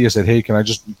was busy. I said, hey, can I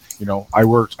just, I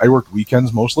worked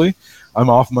weekends mostly. I'm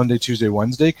off Monday, Tuesday,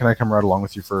 Wednesday. Can I come ride along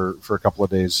with you for a couple of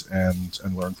days and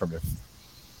learn from you?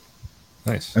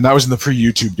 Nice. And that was in the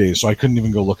pre-YouTube days, so I couldn't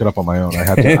even go look it up on my own. I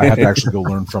had to actually go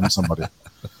learn from somebody.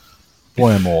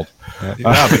 Boy, I'm old.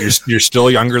 Yeah, but you're still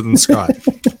younger than Scott.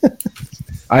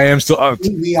 I am still.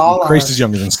 We all Christ are. is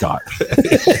younger than Scott.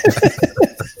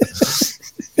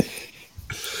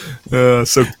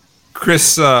 So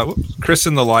Chris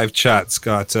in the live chat's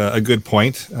got a good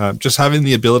point. Just having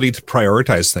the ability to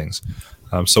prioritize things.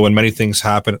 So when many things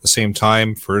happen at the same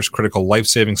time, first critical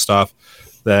life-saving stuff,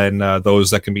 then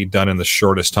those that can be done in the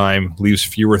shortest time leaves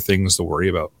fewer things to worry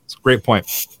about. It's a great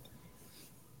point.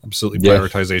 Absolutely,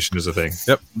 prioritization is a thing.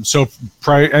 Yep. So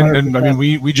and I mean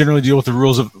we generally deal with the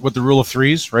rule of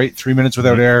threes, right? 3 minutes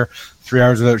without air, 3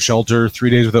 hours without shelter, 3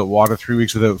 days without water, 3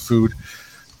 weeks without food,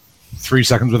 3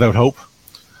 seconds without hope.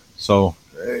 So,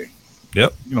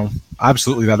 yep.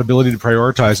 Absolutely that ability to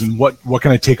prioritize and what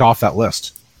can I take off that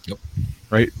list? Yep.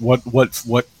 Right. What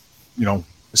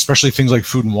especially things like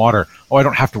food and water. Oh, I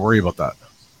don't have to worry about that.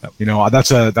 Yep.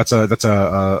 That's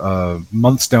a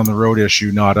months down the road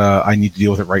issue, not a I need to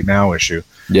deal with it right now issue.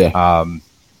 Yeah.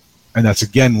 And that's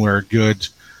again where a good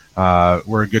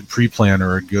pre-plan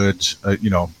or a good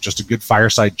just a good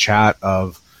fireside chat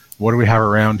of what do we have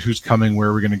around, who's coming, where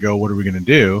are we going to go, what are we going to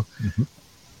do,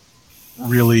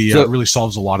 really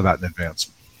solves a lot of that in advance.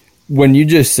 When you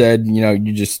just said,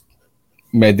 you just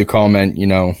made the comment,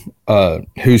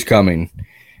 who's coming,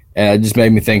 and it just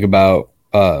made me think about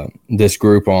this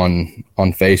group on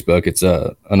Facebook. It's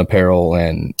an apparel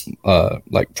and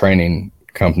like training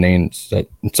company, and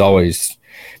it's always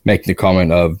making the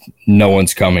comment of no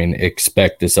one's coming,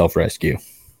 expect a self-rescue.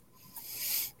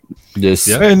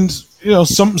 And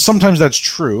sometimes that's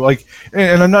true. Like,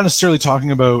 and I'm not necessarily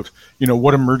talking about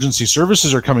what emergency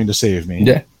services are coming to save me.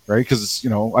 Yeah. Right. Because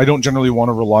I don't generally want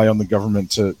to rely on the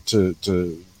government to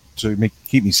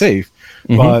keep me safe.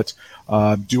 Mm-hmm. But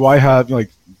do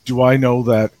I know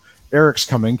that Eric's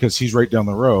coming because he's right down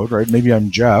the road, right? Maybe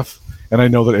I'm Jeff, and I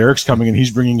know that Eric's coming and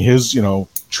he's bringing his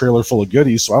trailer full of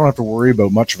goodies, so I don't have to worry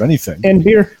about much of anything. And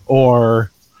beer.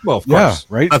 Or well, of course,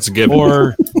 right? That's a given.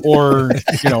 Or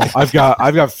I've got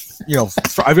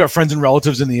friends and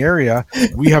relatives in the area.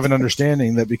 We have an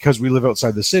understanding that because we live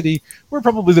outside the city, we're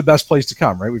probably the best place to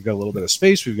come, right? We've got a little bit of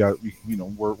space. We're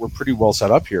pretty well set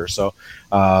up here, so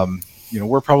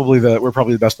we're probably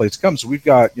the best place to come. So we've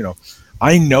got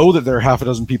I know that there are half a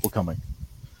dozen people coming.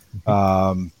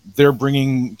 They're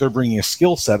bringing a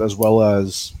skill set as well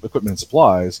as equipment and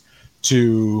supplies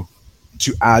to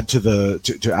add to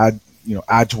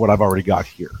what I've already got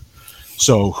here.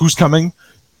 So who's coming?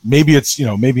 Maybe it's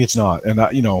not. And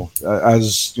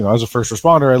as a first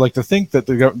responder, I like to think that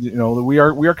we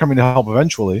are coming to help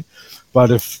eventually. But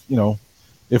if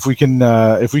we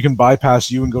can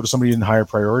bypass you and go to somebody in higher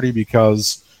priority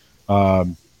because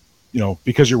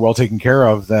you're well taken care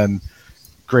of, then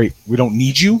great. We don't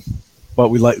need you,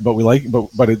 but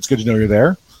it's good to know you're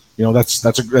there.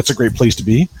 That's a great place to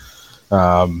be.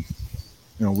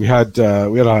 We had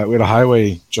a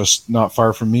highway just not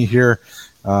far from me here,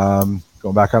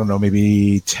 going back, I don't know,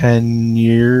 maybe 10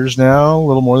 years now, a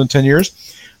little more than 10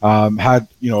 years, had,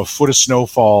 a foot of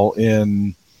snowfall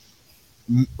in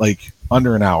like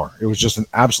under an hour. It was just an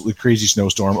absolutely crazy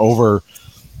snowstorm over,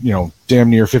 damn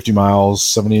near 50 miles,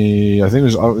 70, I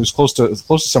think it was close to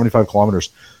 75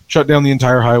 kilometers, shut down the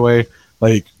entire highway,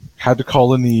 like had to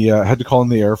call in the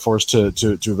Air Force to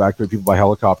evacuate people by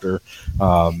helicopter.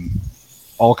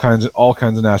 All kinds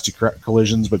of nasty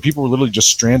collisions, but people were literally just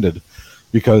stranded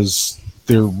because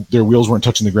their wheels weren't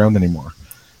touching the ground anymore.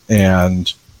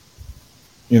 And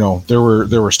there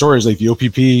were stories like the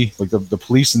OPP, like the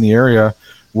police in the area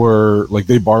were like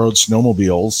they borrowed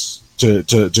snowmobiles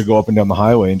to go up and down the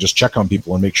highway and just check on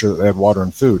people and make sure that they had water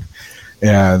and food.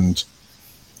 And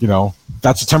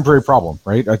that's a temporary problem,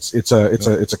 right? It's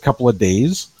a couple of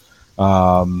days.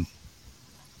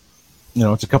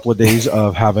 It's a couple of days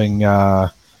of having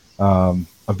of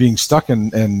being stuck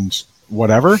and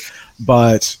whatever.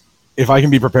 But if I can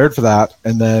be prepared for that,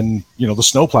 and then the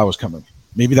snowplow is coming,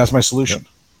 maybe that's my solution.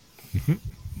 Yep.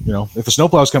 Mm-hmm. If the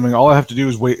snowplow is coming, all I have to do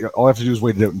is wait. All I have to do is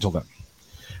wait it out until then.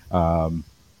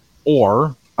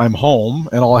 Or I'm home,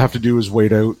 and all I have to do is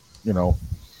wait out.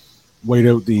 Wait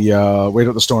out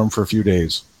the storm for a few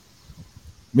days.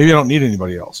 Maybe I don't need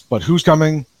anybody else. But who's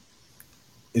coming?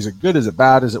 Is it good? Is it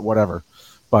bad? Is it whatever?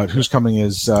 But who's coming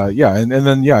is and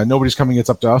then nobody's coming. It's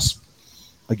up to us.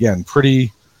 Again,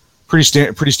 pretty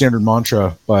pretty standard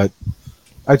mantra, but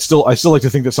I still like to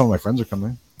think that some of my friends are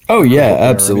coming. Oh yeah,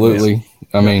 absolutely.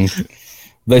 I mean,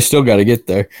 they still got to get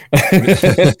there.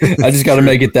 I just got to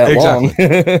make it that long.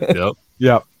 Yep.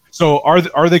 Yeah. So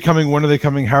are they coming? When are they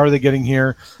coming? How are they getting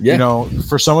here? Yeah. You know,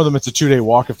 for some of them, it's a 2-day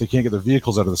walk if they can't get their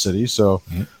vehicles out of the city. So,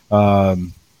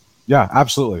 yeah,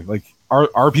 absolutely. Like,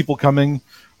 are people coming?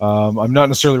 I'm not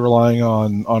necessarily relying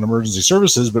on emergency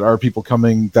services, but are people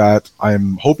coming that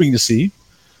I'm hoping to see?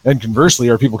 And conversely,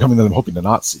 are people coming that I'm hoping to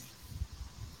not see?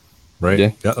 Right.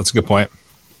 Yeah. Yeah, that's a good point.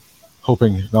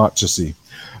 Hoping not to see.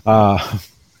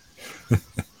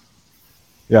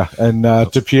 Yeah, and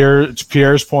to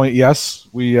Pierre's point, yes,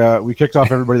 we kicked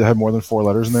off everybody that had more than 4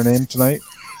 letters in their name tonight.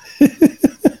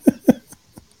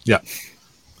 Yeah.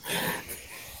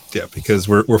 Yeah, because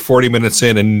we're 40 minutes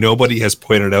in and nobody has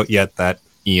pointed out yet that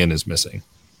Ian is missing.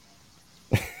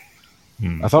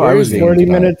 I thought I was the 40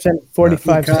 minutes and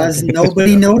 45 Because seconds.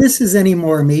 nobody notices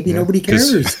anymore. Maybe nobody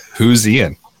 'Cause cares. Who's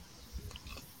Ian?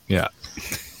 Yeah.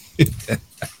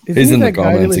 He's in the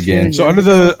comments again. So under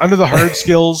the hard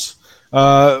skills,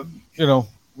 you know,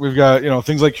 we've got, you know,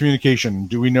 things like communication.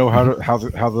 Do we know how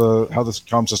the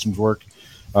comm systems work?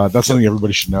 That's something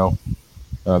everybody should know.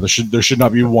 There should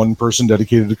not be one person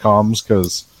dedicated to comms,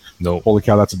 because No, holy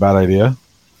cow, that's a bad idea.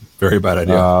 very bad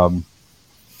idea.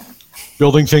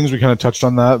 Building things, we kind of touched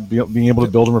on that. Being able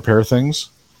to build and repair things.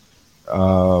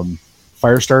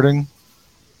 Fire starting.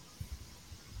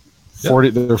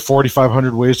 There are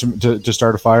 4,500 ways to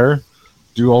start a fire.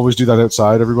 Always do that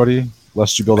outside, everybody,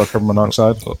 lest you build up carbon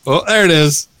monoxide. Oh, there it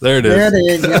is. There it is. There it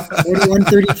is. Yep,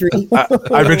 4133.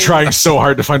 I've been trying so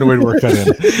hard to find a way to work that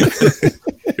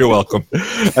in. You're welcome.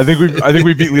 I think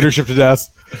we beat leadership to death.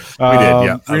 We did,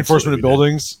 yeah. Reinforcement of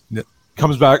buildings Yep.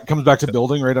 comes back to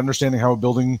building, right? Understanding how a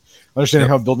building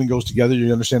goes together,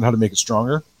 you understand how to make it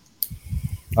stronger.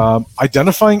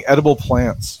 Identifying edible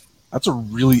plants. That's a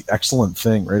really excellent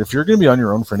thing, right? If you're going to be on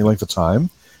your own for any length of time,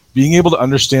 being able to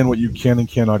understand what you can and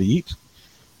cannot eat.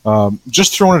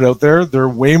 Just throwing it out there, there are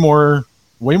way more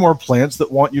plants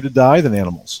that want you to die than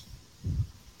animals.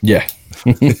 Yeah.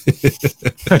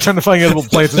 Identifying edible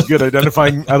plants is good.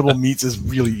 Identifying edible meats is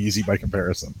really easy by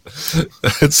comparison.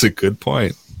 That's a good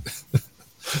point.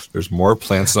 There's more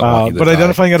plants that want you to but die.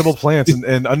 identifying edible plants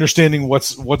and understanding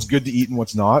what's good to eat and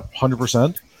what's not,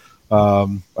 100%.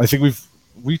 I think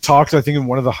we talked, I think, in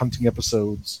one of the hunting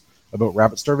episodes about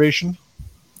rabbit starvation.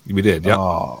 We did, yeah.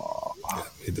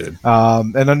 We did.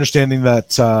 And understanding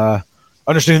that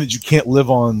you can't live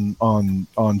on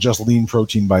just lean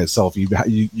protein by itself. You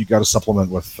got to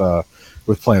supplement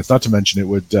with plants. Not to mention it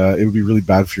would be really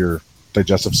bad for your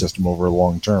digestive system over a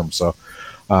long term. So,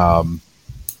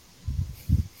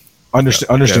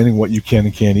 understanding what you can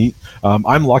and can't eat.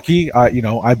 I'm lucky.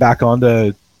 I back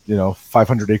onto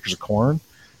 500 acres of corn.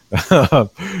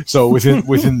 So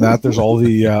within that, there's all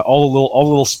the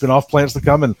little spin-off plants that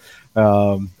come and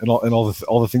all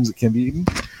the things that can be eaten.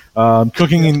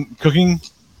 Cooking,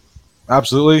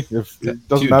 absolutely. It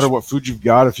doesn't matter what food you've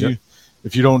got, if you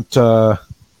don't.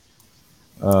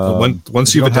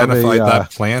 Once you've identified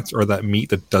that plant or that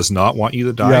meat that does not want you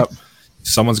to die,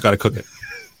 someone's got to cook it.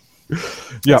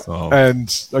 Yeah, So.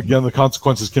 and again, the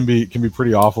consequences can be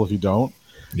pretty awful if you don't.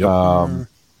 Yep.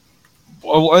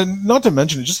 Well, and not to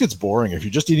mention, it just gets boring if you're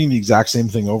just eating the exact same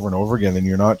thing over and over again, and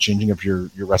you're not changing up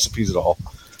your recipes at all.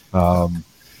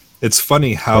 It's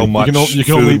funny how much you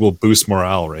can food only will boost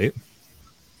morale, right?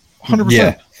 100%.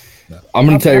 Yeah. I'm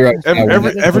going to tell you right now,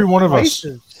 Every one of us.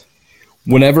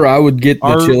 whenever I would get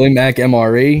the Chili Mac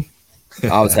MRE,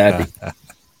 I was happy.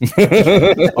 You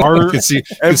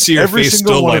can see your face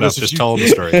still light up just telling the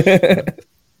story.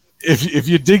 If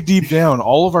you dig deep down,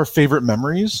 all of our favorite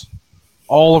memories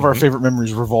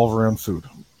revolve around food.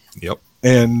 Yep.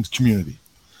 And community.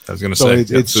 I was going to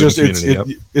So say,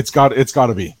 it's got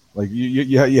to be like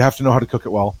you have to know how to cook it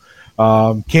well.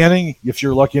 Canning, if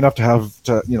you're lucky enough to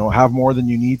have more than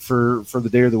you need for the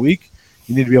day or the week,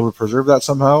 you need to be able to preserve that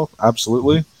somehow.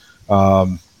 Absolutely.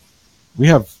 We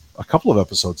have a couple of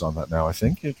episodes on that now. I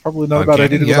think it's probably not a bad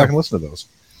idea to go back and listen to those.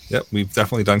 Yep, we've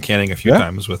definitely done canning a few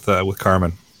times with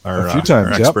Carmen, our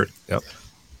expert. Yep.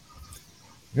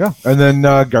 Yeah, and then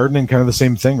gardening, kind of the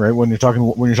same thing, right? When you're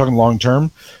talking long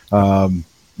term,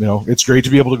 it's great to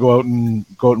be able to go out and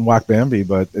whack Bambi,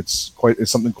 but it's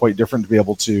something quite different to be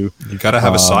able to. You got to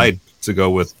have a side to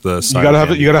go with the side.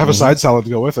 You got to have a side salad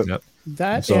to go with it. Yep.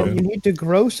 And you need to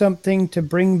grow something to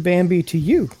bring Bambi to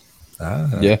you.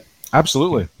 Yeah,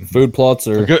 absolutely. Food plots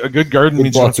are a good garden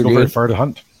means you don't have to go very far to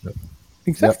hunt. Yep.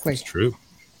 Exactly, it's true.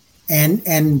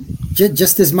 And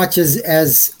just as much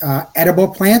as edible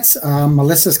plants,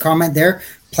 Melissa's comment there,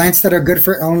 plants that are good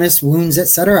for illness, wounds,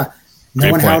 etc.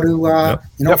 knowing Great how point.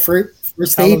 to, Yep.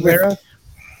 first Aloe aid with,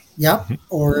 vera.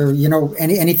 or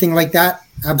anything like that.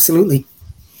 Absolutely.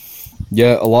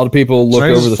 Yeah, a lot of people look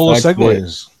Tonight's over the full of fact that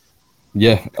segues.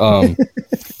 yeah,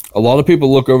 a lot of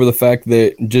people look over the fact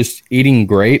that just eating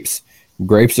grapes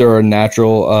are a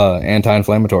natural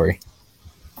anti-inflammatory.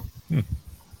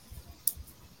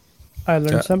 I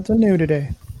learned Yeah. something new today.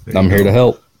 I'm here to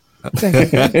help.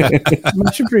 Thank you.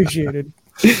 Much appreciated.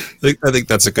 I think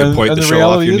that's a good And- point and to the show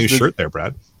off reality your is new that- shirt there,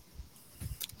 Brad.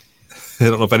 I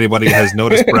don't know if anybody has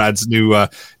noticed Brad's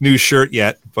new shirt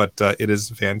yet, but it is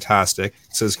fantastic.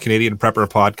 It says Canadian Prepper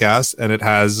Podcast, and it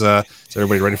has. Is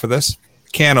everybody ready for this?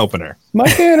 Can opener. My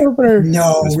can opener.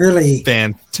 No, really.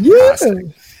 Fantastic.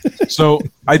 So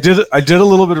I did a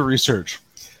little bit of research.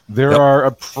 There Yep. are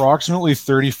approximately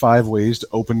 35 ways to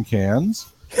open cans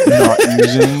not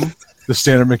using the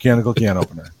standard mechanical can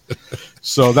opener.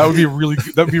 So that would be a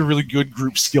really good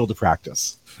group skill to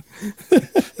practice.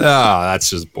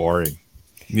 That's just boring.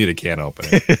 You need a can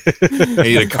opener. I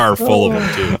need a car full of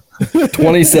them too.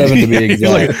 27 to be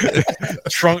exact. a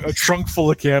trunk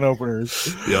full of can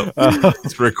openers. Yep.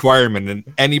 It's a requirement in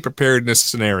any preparedness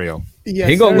scenario. Yes,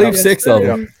 He gonna sir. leave Yes, 6 sir. of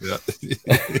them. Yeah.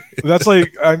 That's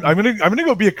like I'm gonna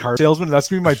go be a car salesman. That's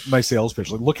gonna be my sales pitch.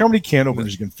 Like, look how many can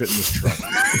openers you can fit in this trunk.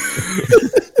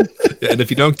 And if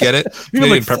you don't get it, You got Canadian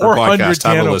like Prepper 400 Podcast,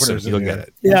 have can a listen. openers in You'll here. get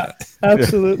it. Yeah,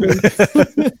 absolutely.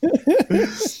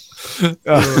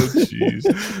 Oh,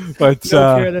 jeez. But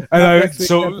No care. Next week's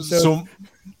so episode.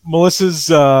 Melissa's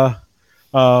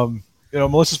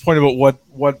Melissa's point about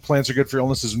what plants are good for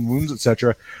illnesses and wounds,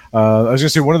 etc. I was gonna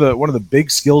say one of the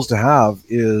big skills to have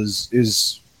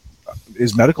is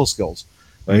medical skills.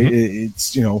 Right?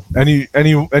 It's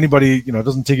anybody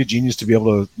doesn't take a genius to be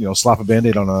able to slap a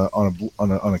band-aid on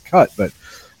a cut, but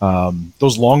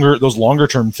those longer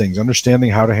term things,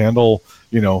 understanding how to handle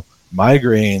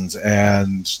migraines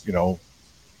and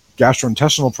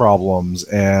gastrointestinal problems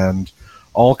and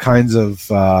all kinds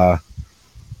of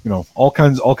all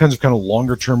kinds of kind of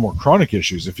longer term, more chronic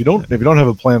issues. If you don't have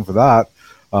a plan for that,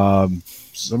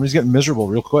 somebody's getting miserable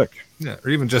real quick. Yeah,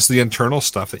 or even just the internal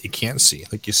stuff that you can't see.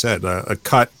 Like you said, a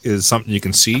cut is something you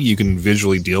can see, you can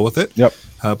visually deal with it. Yep.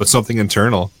 But something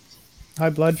internal,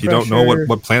 High blood you pressure. don't know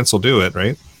what plants will do it,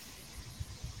 right?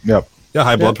 Yep. Yeah,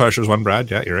 high blood pressure is one, Brad.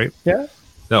 Yeah, you're right. Yeah.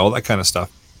 Yeah, all that kind of stuff.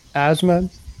 Asthma.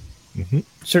 Mhm.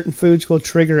 Certain foods will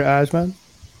trigger asthma.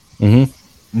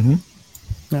 Mm-hmm.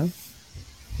 No.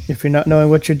 If you're not knowing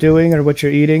what you're doing or what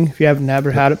you're eating, if you haven't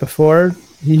never had it before,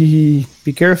 be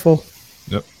careful.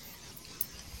 Yep.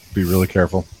 Be really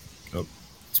careful.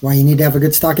 That's why you need to have a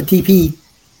good stock of TP.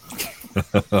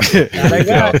 Here we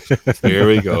go. Here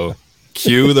we go.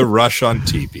 Cue the rush on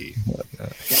TP.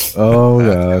 Oh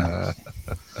god.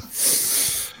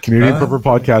 Canadian Prepper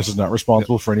Podcast is not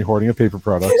responsible for any hoarding of paper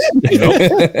products.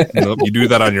 Nope. You do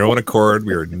that on your own accord.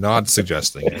 We are not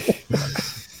suggesting it.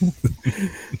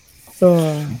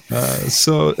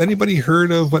 So, anybody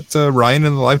heard of what Ryan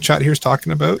in the live chat here is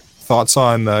talking about? Thoughts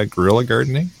on guerrilla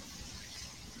gardening?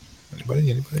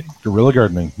 Anybody? Guerrilla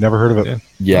gardening. Never heard of it. Yeah.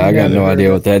 Yeah, I got no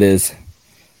idea what that is.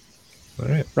 All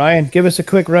right. Ryan, give us a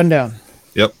quick rundown.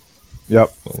 Yep.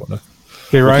 Yep. Well,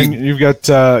 Okay, Ryan, you've got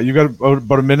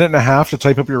about a minute and a half to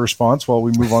type up your response while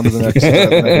we move on to the next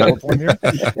bullet point here,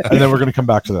 and then we're going to come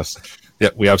back to this. yeah,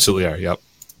 we absolutely are. Yep.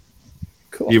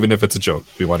 Cool. Even if it's a joke,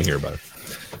 we want to hear about it.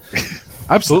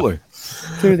 Absolutely,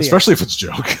 Clear the air. especially if it's a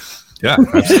joke. Yeah,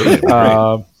 absolutely.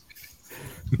 Right.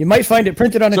 You might find it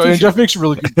printed on a So, and t-shirt. Jeff makes a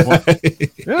really good point.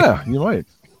 Yeah, you might.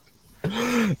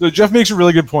 So Jeff makes a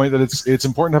really good point that it's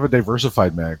important to have a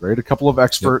diversified mag, right? A couple of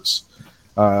experts,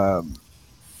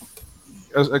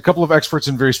 a couple of experts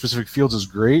in very specific fields is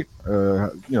great.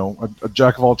 A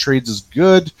jack of all trades is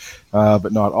good,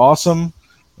 but not awesome.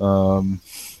 And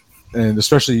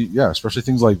especially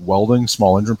things like welding,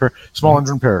 small engine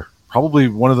repair, probably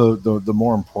one of the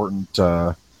more important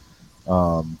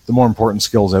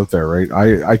skills out there, right?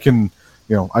 I can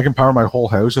power my whole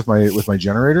house with my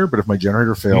generator, but if my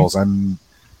generator fails, I'm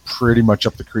pretty much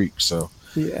up the creek. So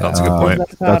Yeah. That's a good point.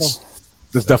 That's the paddle.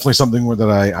 that's definitely something that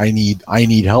I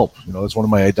need help. That's one of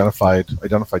my identified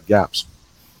gaps.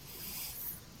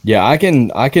 Yeah, I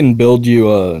can build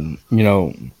you a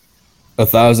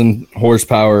 1,000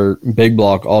 horsepower big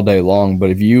block all day long, but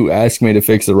if you ask me to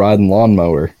fix a riding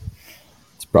lawnmower,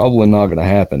 it's probably not going to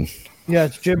happen. Yeah,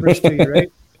 it's gibberish to you,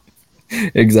 right?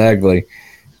 Exactly.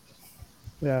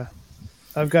 Yeah.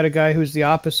 I've got a guy who's the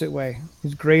opposite way.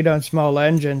 He's great on small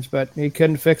engines, but he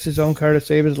couldn't fix his own car to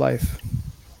save his life.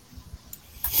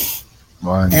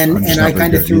 Well, I'm And just I not very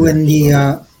kind of good threw either. in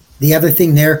the other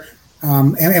thing there,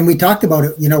 and we talked about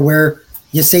it. Where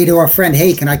you say to a friend,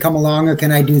 hey, can I come along or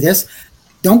can I do this?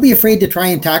 Don't be afraid to try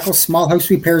and tackle small house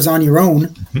repairs on your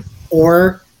own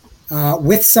or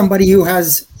with somebody who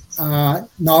has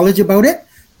knowledge about it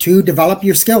to develop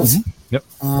your skills. Yep.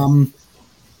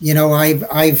 You know,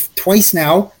 I've twice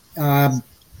now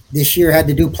this year had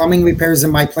to do plumbing repairs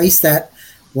in my place. That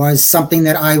was something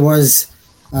that I was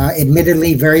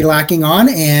admittedly very lacking on,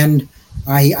 and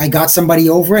I got somebody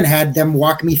over and had them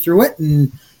walk me through it.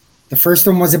 And the first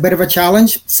one was a bit of a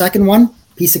challenge. Second one,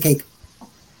 piece of cake.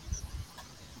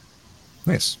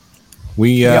 Nice.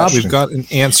 We've got an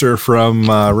answer from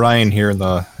Ryan here in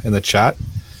the chat.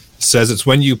 Says it's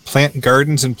when you plant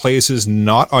gardens in places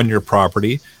not on your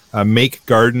property. Make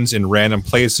gardens in random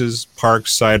places,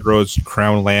 parks, side roads,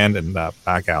 crown land, and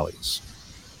back alleys.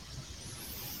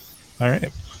 All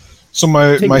right. So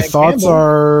my thoughts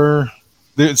are.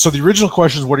 So the original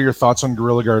question is, what are your thoughts on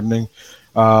guerrilla gardening?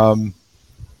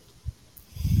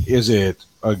 Is it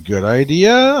a good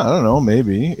idea? I don't know.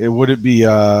 Maybe would it be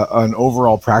an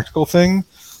overall practical thing?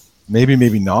 Maybe,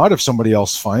 maybe not. If somebody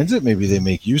else finds it, maybe they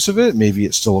make use of it. Maybe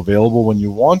it's still available when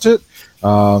you want it.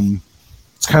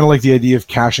 It's kind of like the idea of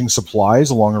caching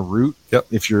supplies along a route. Yep.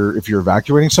 If you're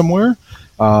evacuating somewhere,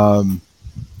 the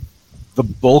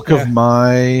bulk of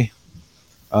my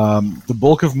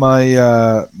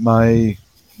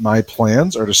my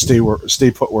plans are to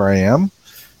stay put where I am,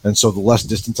 and so the less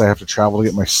distance I have to travel to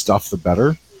get my stuff, the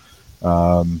better.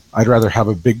 I'd rather have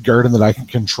a big garden that I can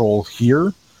control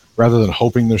here, rather than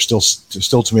hoping there's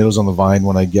still tomatoes on the vine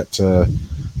when I get to,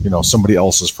 somebody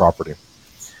else's property.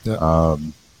 Yeah.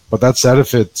 But that said,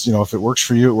 if it works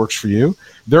for you, it works for you.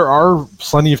 There are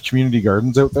plenty of community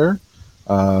gardens out there.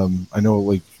 I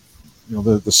know,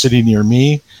 the city near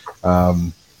me.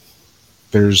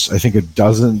 There's I think a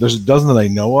dozen. There's a dozen that I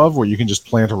know of where you can just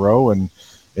plant a row, and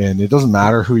it doesn't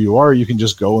matter who you are. You can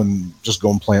just go and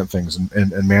plant things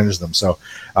and manage them. So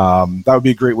that would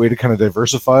be a great way to kind of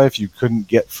diversify. If you couldn't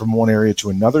get from one area to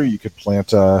another, you could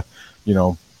plant a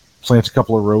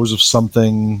couple of rows of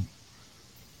something,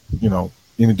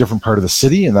 in a different part of the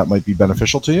city, and that might be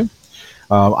beneficial to you.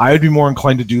 I would be more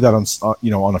inclined to do that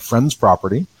on a friend's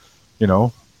property.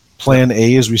 Plan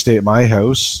A is we stay at my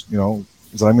house.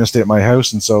 Is that I'm going to stay at my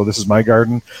house, and so this is my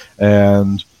garden,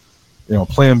 and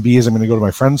plan B is I'm going to go to my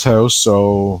friend's house.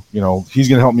 So, he's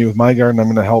going to help me with my garden. I'm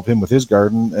going to help him with his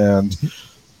garden, and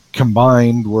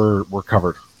combined, we're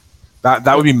covered.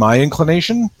 That would be my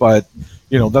inclination, but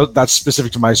that's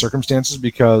specific to my circumstances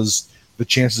because the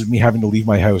chances of me having to leave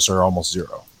my house are almost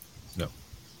zero. No.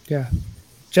 Yeah.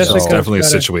 Jessica, so definitely a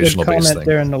situational based comment thing.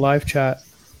 There in the live chat.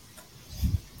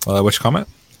 Which comment?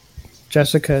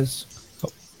 Jessica's.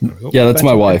 Yeah, that's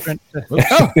my wife. Oh,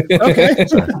 okay. I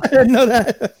didn't know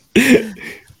that.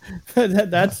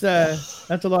 That's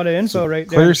a lot of info right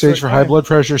there. Clear sage for high blood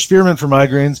pressure, spearmint for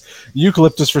migraines,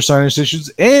 eucalyptus for sinus issues,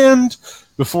 and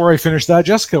before I finish that,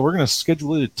 Jessica, we're going to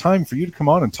schedule a time for you to come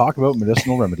on and talk about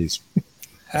medicinal remedies.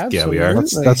 Absolutely. Yeah, we are.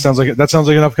 That sounds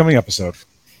like an upcoming episode.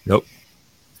 Nope.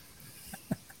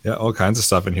 Yeah, all kinds of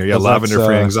stuff in here. Yeah, lavender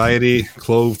for anxiety,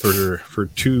 clove for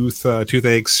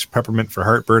toothaches, peppermint for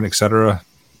heartburn, etc.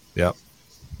 Yeah.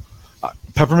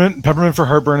 Peppermint for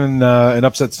heartburn and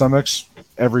upset stomachs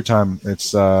every time.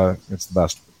 It's the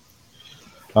best.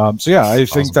 So yeah, I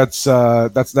think that's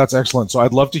excellent. So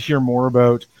I'd love to hear more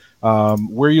about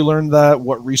where you learned that,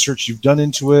 what research you've done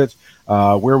into it,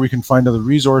 where we can find other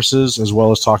resources, as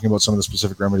well as talking about some of the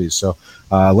specific remedies. So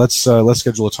let's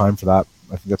schedule a time for that.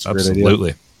 I think that's a great idea.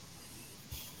 Absolutely.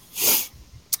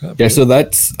 Yeah, so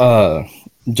that's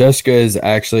Jessica is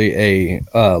actually a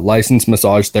licensed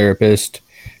massage therapist,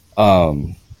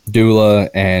 doula,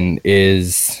 and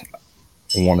is,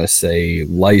 I want to say,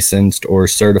 licensed or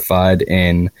certified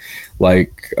in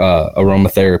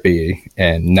aromatherapy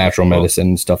and natural medicine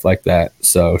and stuff like that.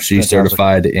 So she's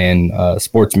certified in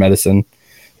sports medicine.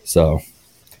 So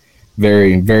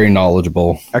very, very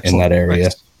knowledlegeable in that area.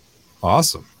 Nice.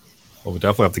 Awesome. Well, we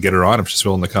definitely have to get her on if she's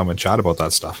willing to come and chat about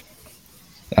that stuff.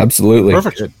 Absolutely.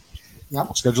 Perfect. Yep.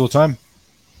 We'll schedule a time.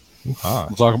 Uh-huh.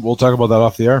 We'll talk about that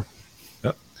off the air.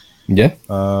 Yep. Yeah.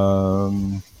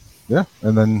 Yeah,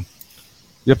 and then,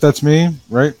 yep, that's me,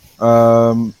 right?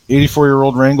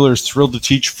 84-year-old Wrangler is thrilled to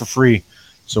teach for free.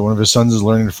 So one of his sons is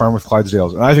learning to farm with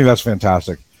Clydesdales, and I think that's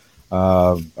fantastic.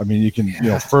 I mean, you can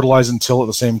fertilize and till at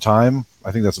the same time.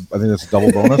 I think that's a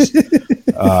double bonus.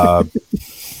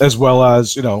 As well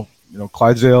as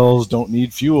Clydesdales don't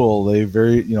need fuel. They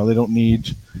they don't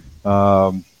need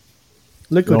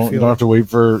liquid fuel. You don't have to wait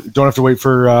for you don't have to wait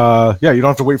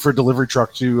for a delivery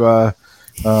truck to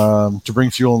bring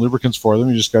fuel and lubricants for them.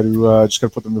 You just got to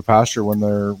put them to pasture when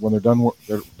they're done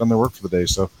their work for the day.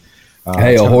 So Hey, It's a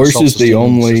kind of horse is the self-sustaining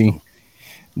only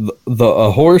system.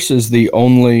 a horse is the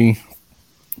only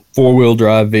 4-wheel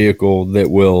drive vehicle that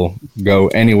will go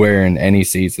anywhere in any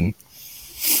season.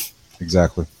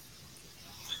 Exactly.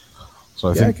 So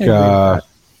I Yeah, I think, can agree with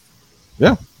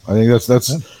yeah, I think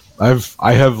that's.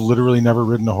 I have literally never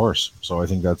ridden a horse, so I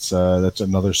think that's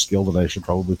another skill that I should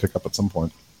probably pick up at some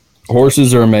point.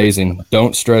 Horses are amazing.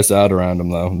 Don't stress out around them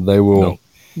though. They will No.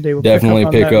 They will definitely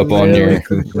pick that up on really your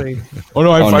quickly. Oh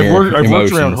no, I've On your worked around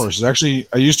emotions. horses. Actually,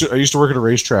 I used to work at a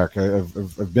racetrack.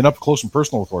 I've been up close and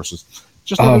personal with horses.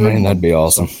 Just Oh never man, ridden that'd one. be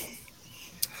awesome.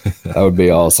 That would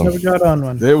be awesome. Never got on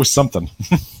one. It was something.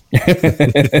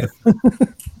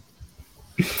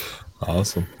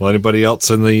 Awesome. Well, anybody else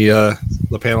in the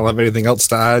panel have anything else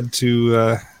to add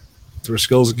to our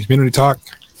skills and community talk?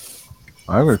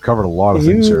 I would have covered a lot of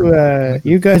things here.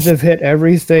 You guys have hit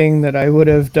everything that I would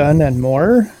have done and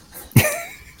more.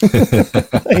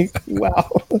 Like, wow.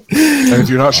 And if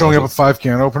you're not showing up with 5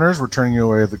 can openers, we're turning you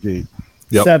away at the gate.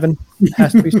 Yep. 7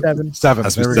 has to be 7. 7.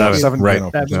 Has to be There we go. 7. 7 Right. can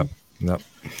openers. Seven. Yep.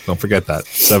 Don't forget that.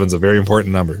 7's a very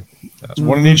important number. So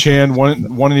one in each hand,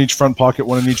 one in each front pocket,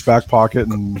 one in each back pocket,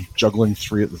 and juggling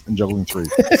 3.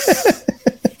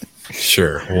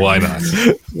 Sure. Why not?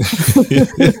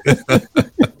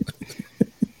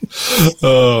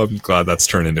 Oh, I'm glad that's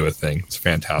turned into a thing. It's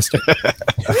fantastic.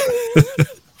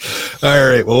 All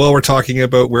right. Well, while we're talking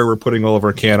about where we're putting all of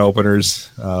our can openers,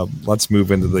 let's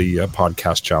move into the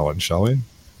podcast challenge, shall we?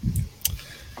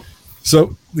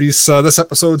 So this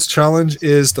episode's challenge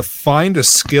is to find a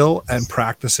skill and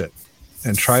practice it,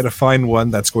 and try to find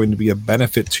one that's going to be a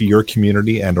benefit to your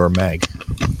community and or mag.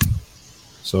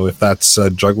 So if that's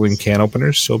juggling can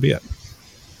openers, so be it.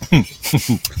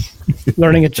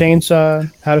 Learning a chainsaw,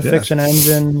 how to Yeah. fix an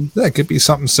engine. That could be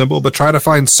something simple, but try to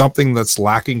find something that's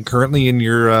lacking currently in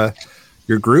your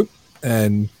group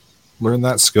and learn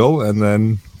that skill, and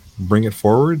then bring it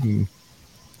forward and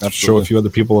show a Absolutely. few other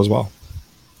people as well.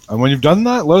 And when you've done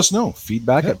that, let us know.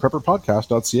 Feedback at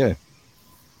prepperpodcast.ca.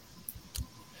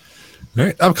 All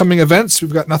right, upcoming events.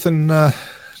 We've got nothing on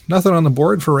the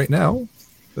board for right now.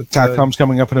 But, TACCOM's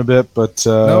coming up in a bit, but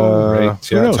No, right.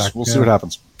 who Yeah, knows? We'll see what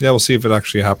happens. yeah, we'll see if it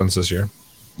actually happens this year.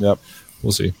 Yep.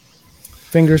 We'll see.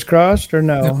 Fingers crossed or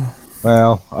no?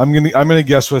 Well, I'm gonna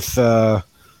guess with our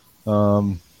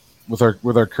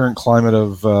current climate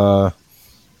of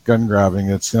gun grabbing,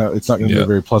 it's not going to be Yeah. a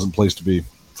very pleasant place to be.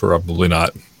 Probably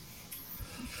not.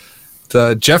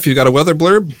 Jeff, you got a weather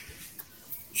blurb?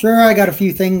 Sure, I got a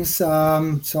few things, so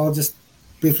I'll just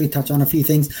briefly touch on a few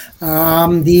things.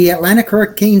 The Atlantic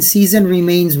hurricane season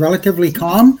remains relatively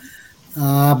calm,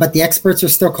 but the experts are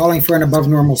still calling for an above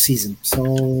normal season.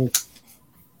 So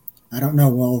I don't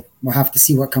know. We'll have to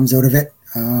see what comes out of it.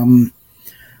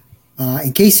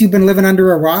 In case you've been living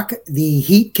under a rock, the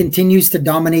heat continues to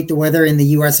dominate the weather in the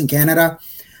U.S. and Canada.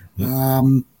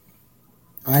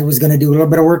 I was going to do a little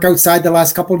bit of work outside the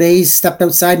last couple of days, stepped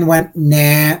outside and went,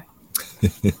 nah.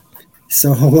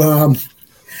 So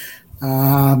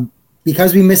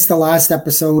because we missed the last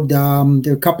episode, there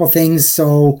are a couple of things.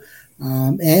 So,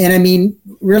 and I mean,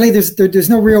 really, there's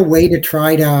no real way to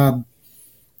try to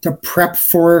prep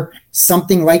for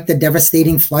something like the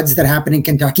devastating floods that happened in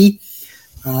Kentucky.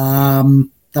 The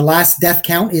last death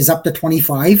count is up to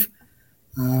 25.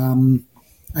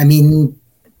 I mean,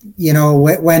 you know,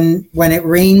 when it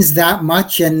rains that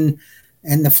much and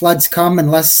the floods come,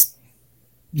 unless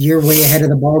you're way ahead of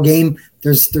the ball game,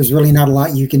 there's really not a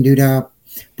lot you can do to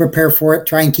prepare for it.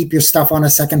 Try and keep your stuff on a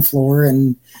second floor,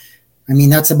 and I mean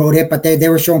that's about it. But they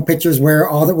were showing pictures where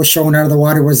all that was showing out of the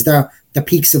water was the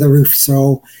peaks of the roof,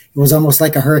 so it was almost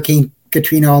like a Hurricane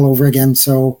Katrina all over again.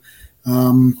 So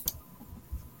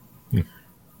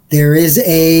there is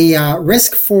a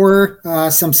risk for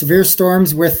some severe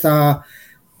storms with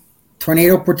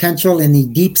tornado potential in the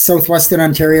deep southwestern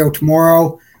Ontario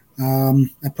tomorrow.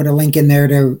 I put a link in there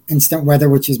to Instant Weather,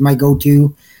 which is my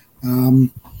go-to.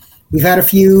 We've had a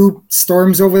few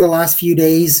storms over the last few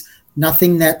days.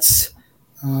 Nothing that's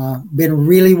been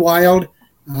really wild.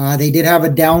 They did have a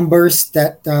downburst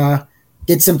that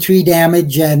did some tree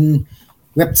damage and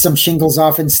ripped some shingles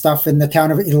off and stuff in the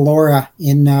town of Elora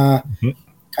in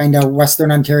kind of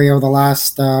Western Ontario the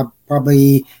last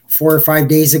probably 4 or 5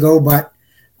 days ago. But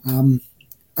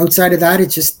outside of that,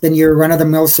 it's just been your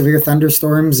run-of-the-mill severe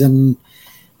thunderstorms and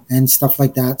stuff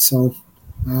like that. So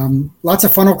lots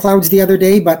of funnel clouds the other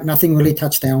day, but nothing really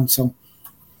touched down. So,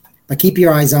 but keep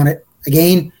your eyes on it.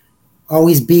 Again,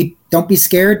 don't be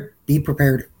scared, be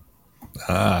prepared.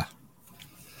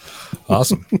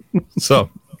 Awesome. So,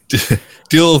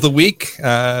 deal of the week.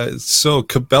 So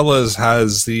Cabela's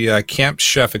has the Camp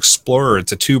Chef Explorer.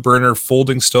 It's a 2-burner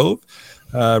folding stove.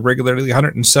 regularly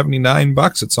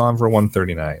 $179. It's on for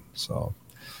 $139. So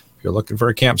if you're looking for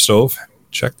a camp stove,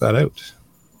 check that out.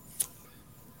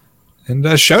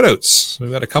 And shout outs.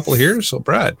 We've got a couple here. So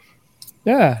Brad.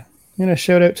 Yeah, I'm gonna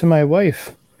shout out to my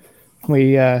wife.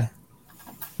 We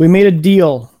made a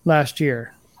deal last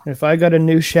year. If I got a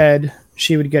new shed,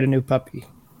 she would get a new puppy.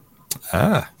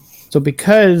 So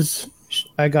because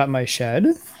I got my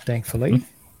shed, thankfully,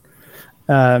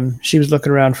 she was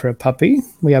looking around for a puppy.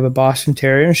 We have a Boston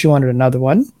Terrier, and she wanted another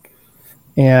one.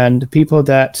 And the people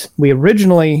that we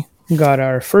originally got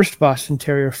our first Boston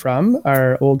Terrier from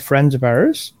are old friends of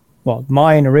ours. Well,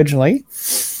 mine originally.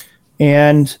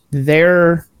 And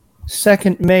their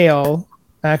second male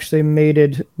actually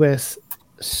mated with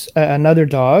another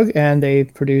dog, and they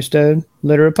produced a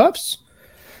litter of pups.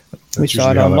 We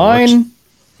saw it online.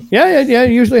 Yeah,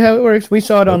 usually how it works. We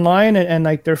saw it online, and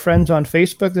like they're friends on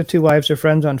Facebook. The two wives are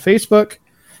friends on Facebook.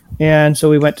 And so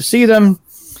we went to see them.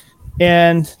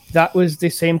 And that was the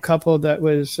same couple that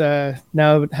was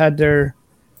now had their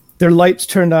lights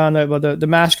turned on, the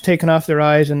mask taken off their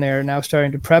eyes, and they're now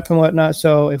starting to prep and whatnot.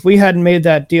 So if we hadn't made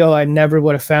that deal, I never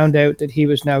would have found out that he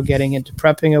was now getting into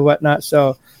prepping and whatnot.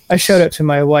 So I shout out to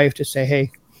my wife to say,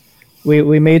 hey,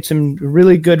 we made some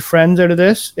really good friends out of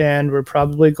this, and we're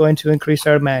probably going to increase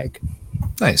our mag.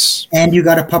 Nice. And you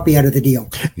got a puppy out of the deal.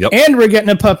 Yep. And we're getting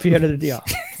a puppy out of the deal.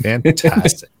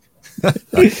 Fantastic.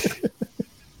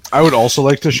 I would also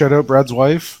like to shout out Brad's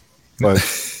wife, but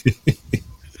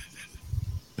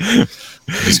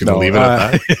Just going to leave it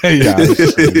at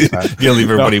that. You'll leave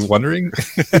everybody wondering.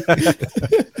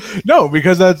 No,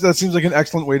 because that seems like an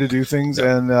excellent way to do things,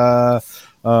 and a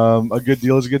good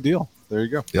deal is a good deal. There you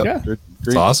go. Yep. Yeah.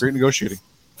 Great, awesome. great negotiating.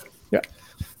 Yeah.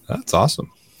 That's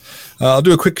awesome. I'll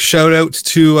do a quick shout out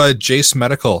to Jace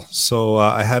Medical. So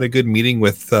I had a good meeting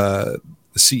with the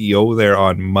CEO there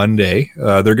on Monday.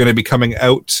 They're going to be coming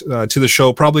out to the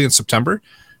show probably in September.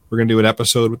 We're going to do an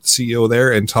episode with the CEO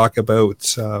there and talk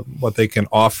about what they can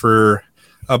offer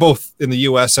both in the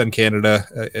US and Canada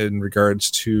in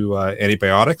regards to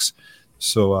antibiotics.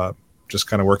 So just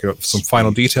kind of working out some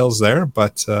final details there,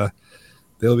 but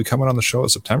they'll be coming on the show in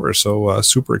September. So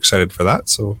super excited for that.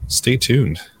 So stay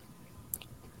tuned.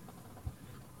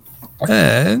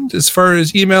 And as far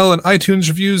as email and iTunes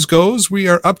reviews goes, we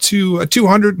are up to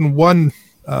 201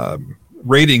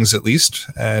 ratings at least,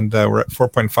 and we're at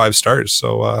 4.5 stars.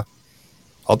 So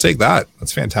I'll take that.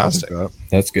 That's fantastic.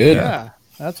 That's good. Yeah,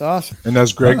 that's awesome. And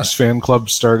as Greg's fan club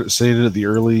stated at the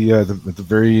early, at the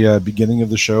very beginning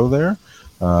of the show there,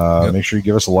 make sure you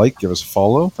give us a like, give us a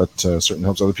follow. That certainly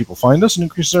helps other people find us and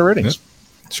increases our ratings.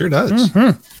 Yep. Sure does.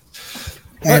 Mm-hmm.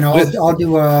 And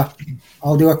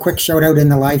I'll do a quick shout out in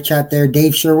the live chat there.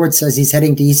 Dave Sherwood says he's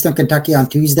heading to Eastern Kentucky on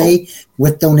Tuesday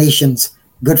with donations.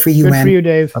 Good for you, Good man. for you,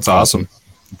 Dave. That's awesome.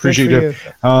 Appreciate Good it.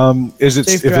 for Is it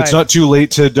Safe if drive. it's not too late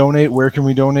to donate? Where can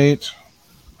we donate?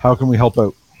 How can we help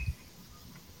out?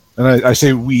 And I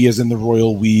say we as in the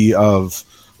royal we of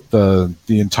the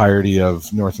entirety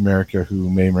of North America who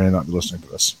may or may not be listening to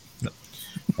this.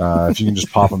 If you can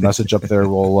just pop a message up there,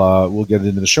 we'll get it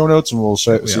into the show notes, and we'll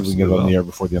see if we can get it on the air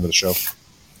before the end of the show.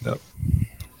 Yep.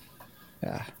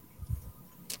 Yeah,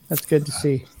 that's good to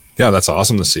see. Yeah, that's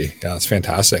awesome to see. Yeah, that's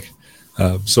fantastic.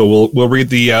 So we'll read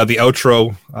the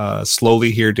outro slowly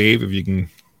here, Dave. If you can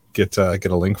get a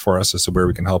link for us as to where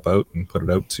we can help out and put it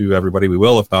out to everybody, we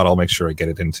will. If not, I'll make sure I get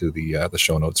it into the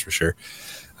show notes for sure.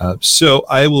 So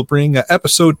I will bring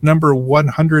episode number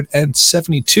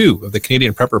 172 of the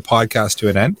Canadian Prepper Podcast to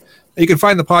an end. You can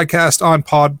find the podcast on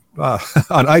on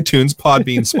iTunes,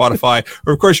 Podbean, Spotify,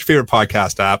 or of course your favorite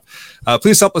podcast app.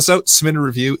 Please help us out. Submit a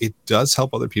review. It does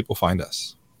help other people find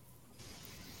us.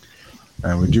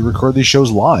 And we do record these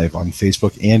shows live on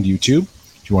Facebook and YouTube.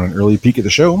 If you want an early peek at the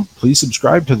show, please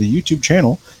subscribe to the YouTube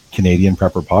channel, Canadian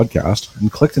Prepper Podcast,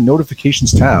 and click the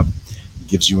notifications tab. It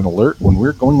gives you an alert when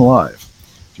we're going live.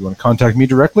 If you want to contact me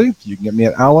directly, you can get me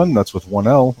at Alan, that's with one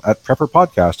L, at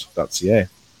prepperpodcast.ca.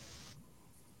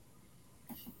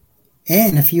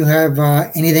 And if you have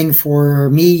anything for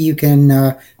me, you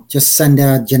can just send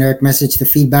a generic message to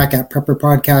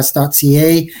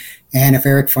feedback@prepperpodcast.ca. And if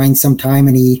Eric finds some time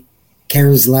and he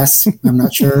cares less, I'm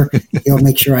not sure, he'll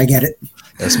make sure I get it.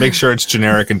 Yes, make sure it's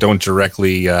generic and don't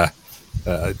directly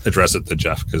address it to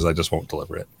Jeff, because I just won't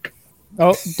deliver it.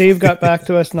 Oh, Dave got back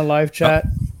to us in the live chat.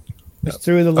 It's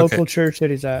through the local church that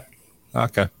he's at.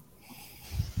 Okay.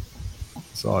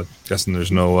 So I'm guessing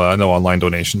there's no online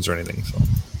donations or anything. So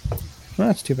Well,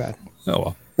 that's too bad. oh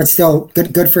well. But still,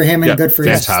 good for him and Yeah, good for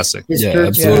fantastic. his Yeah,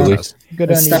 church. absolutely. Good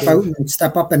To on you, step Dave. out and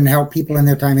step up and help people in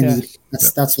their time of Yeah. need.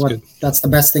 That's good. the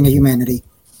best thing of humanity.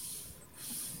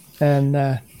 And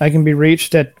I can be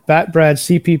reached at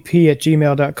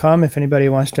batbradcpp@gmail.com if anybody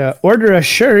wants to order a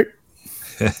shirt.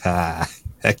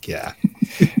 Heck yeah.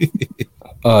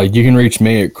 You can reach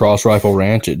me at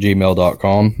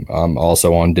crossrifleranch@gmail.com. I'm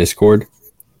also on Discord.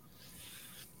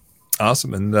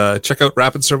 Awesome. And check out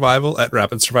Rapid Survival at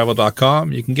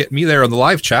rapidsurvival.com. You can get me there on the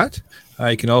live chat.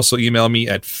 You can also email me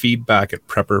at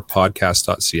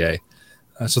feedback@prepperpodcast.ca.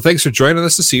 So thanks for joining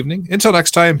us this evening. Until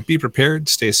next time, be prepared,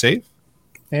 stay safe,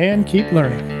 and keep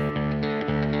learning.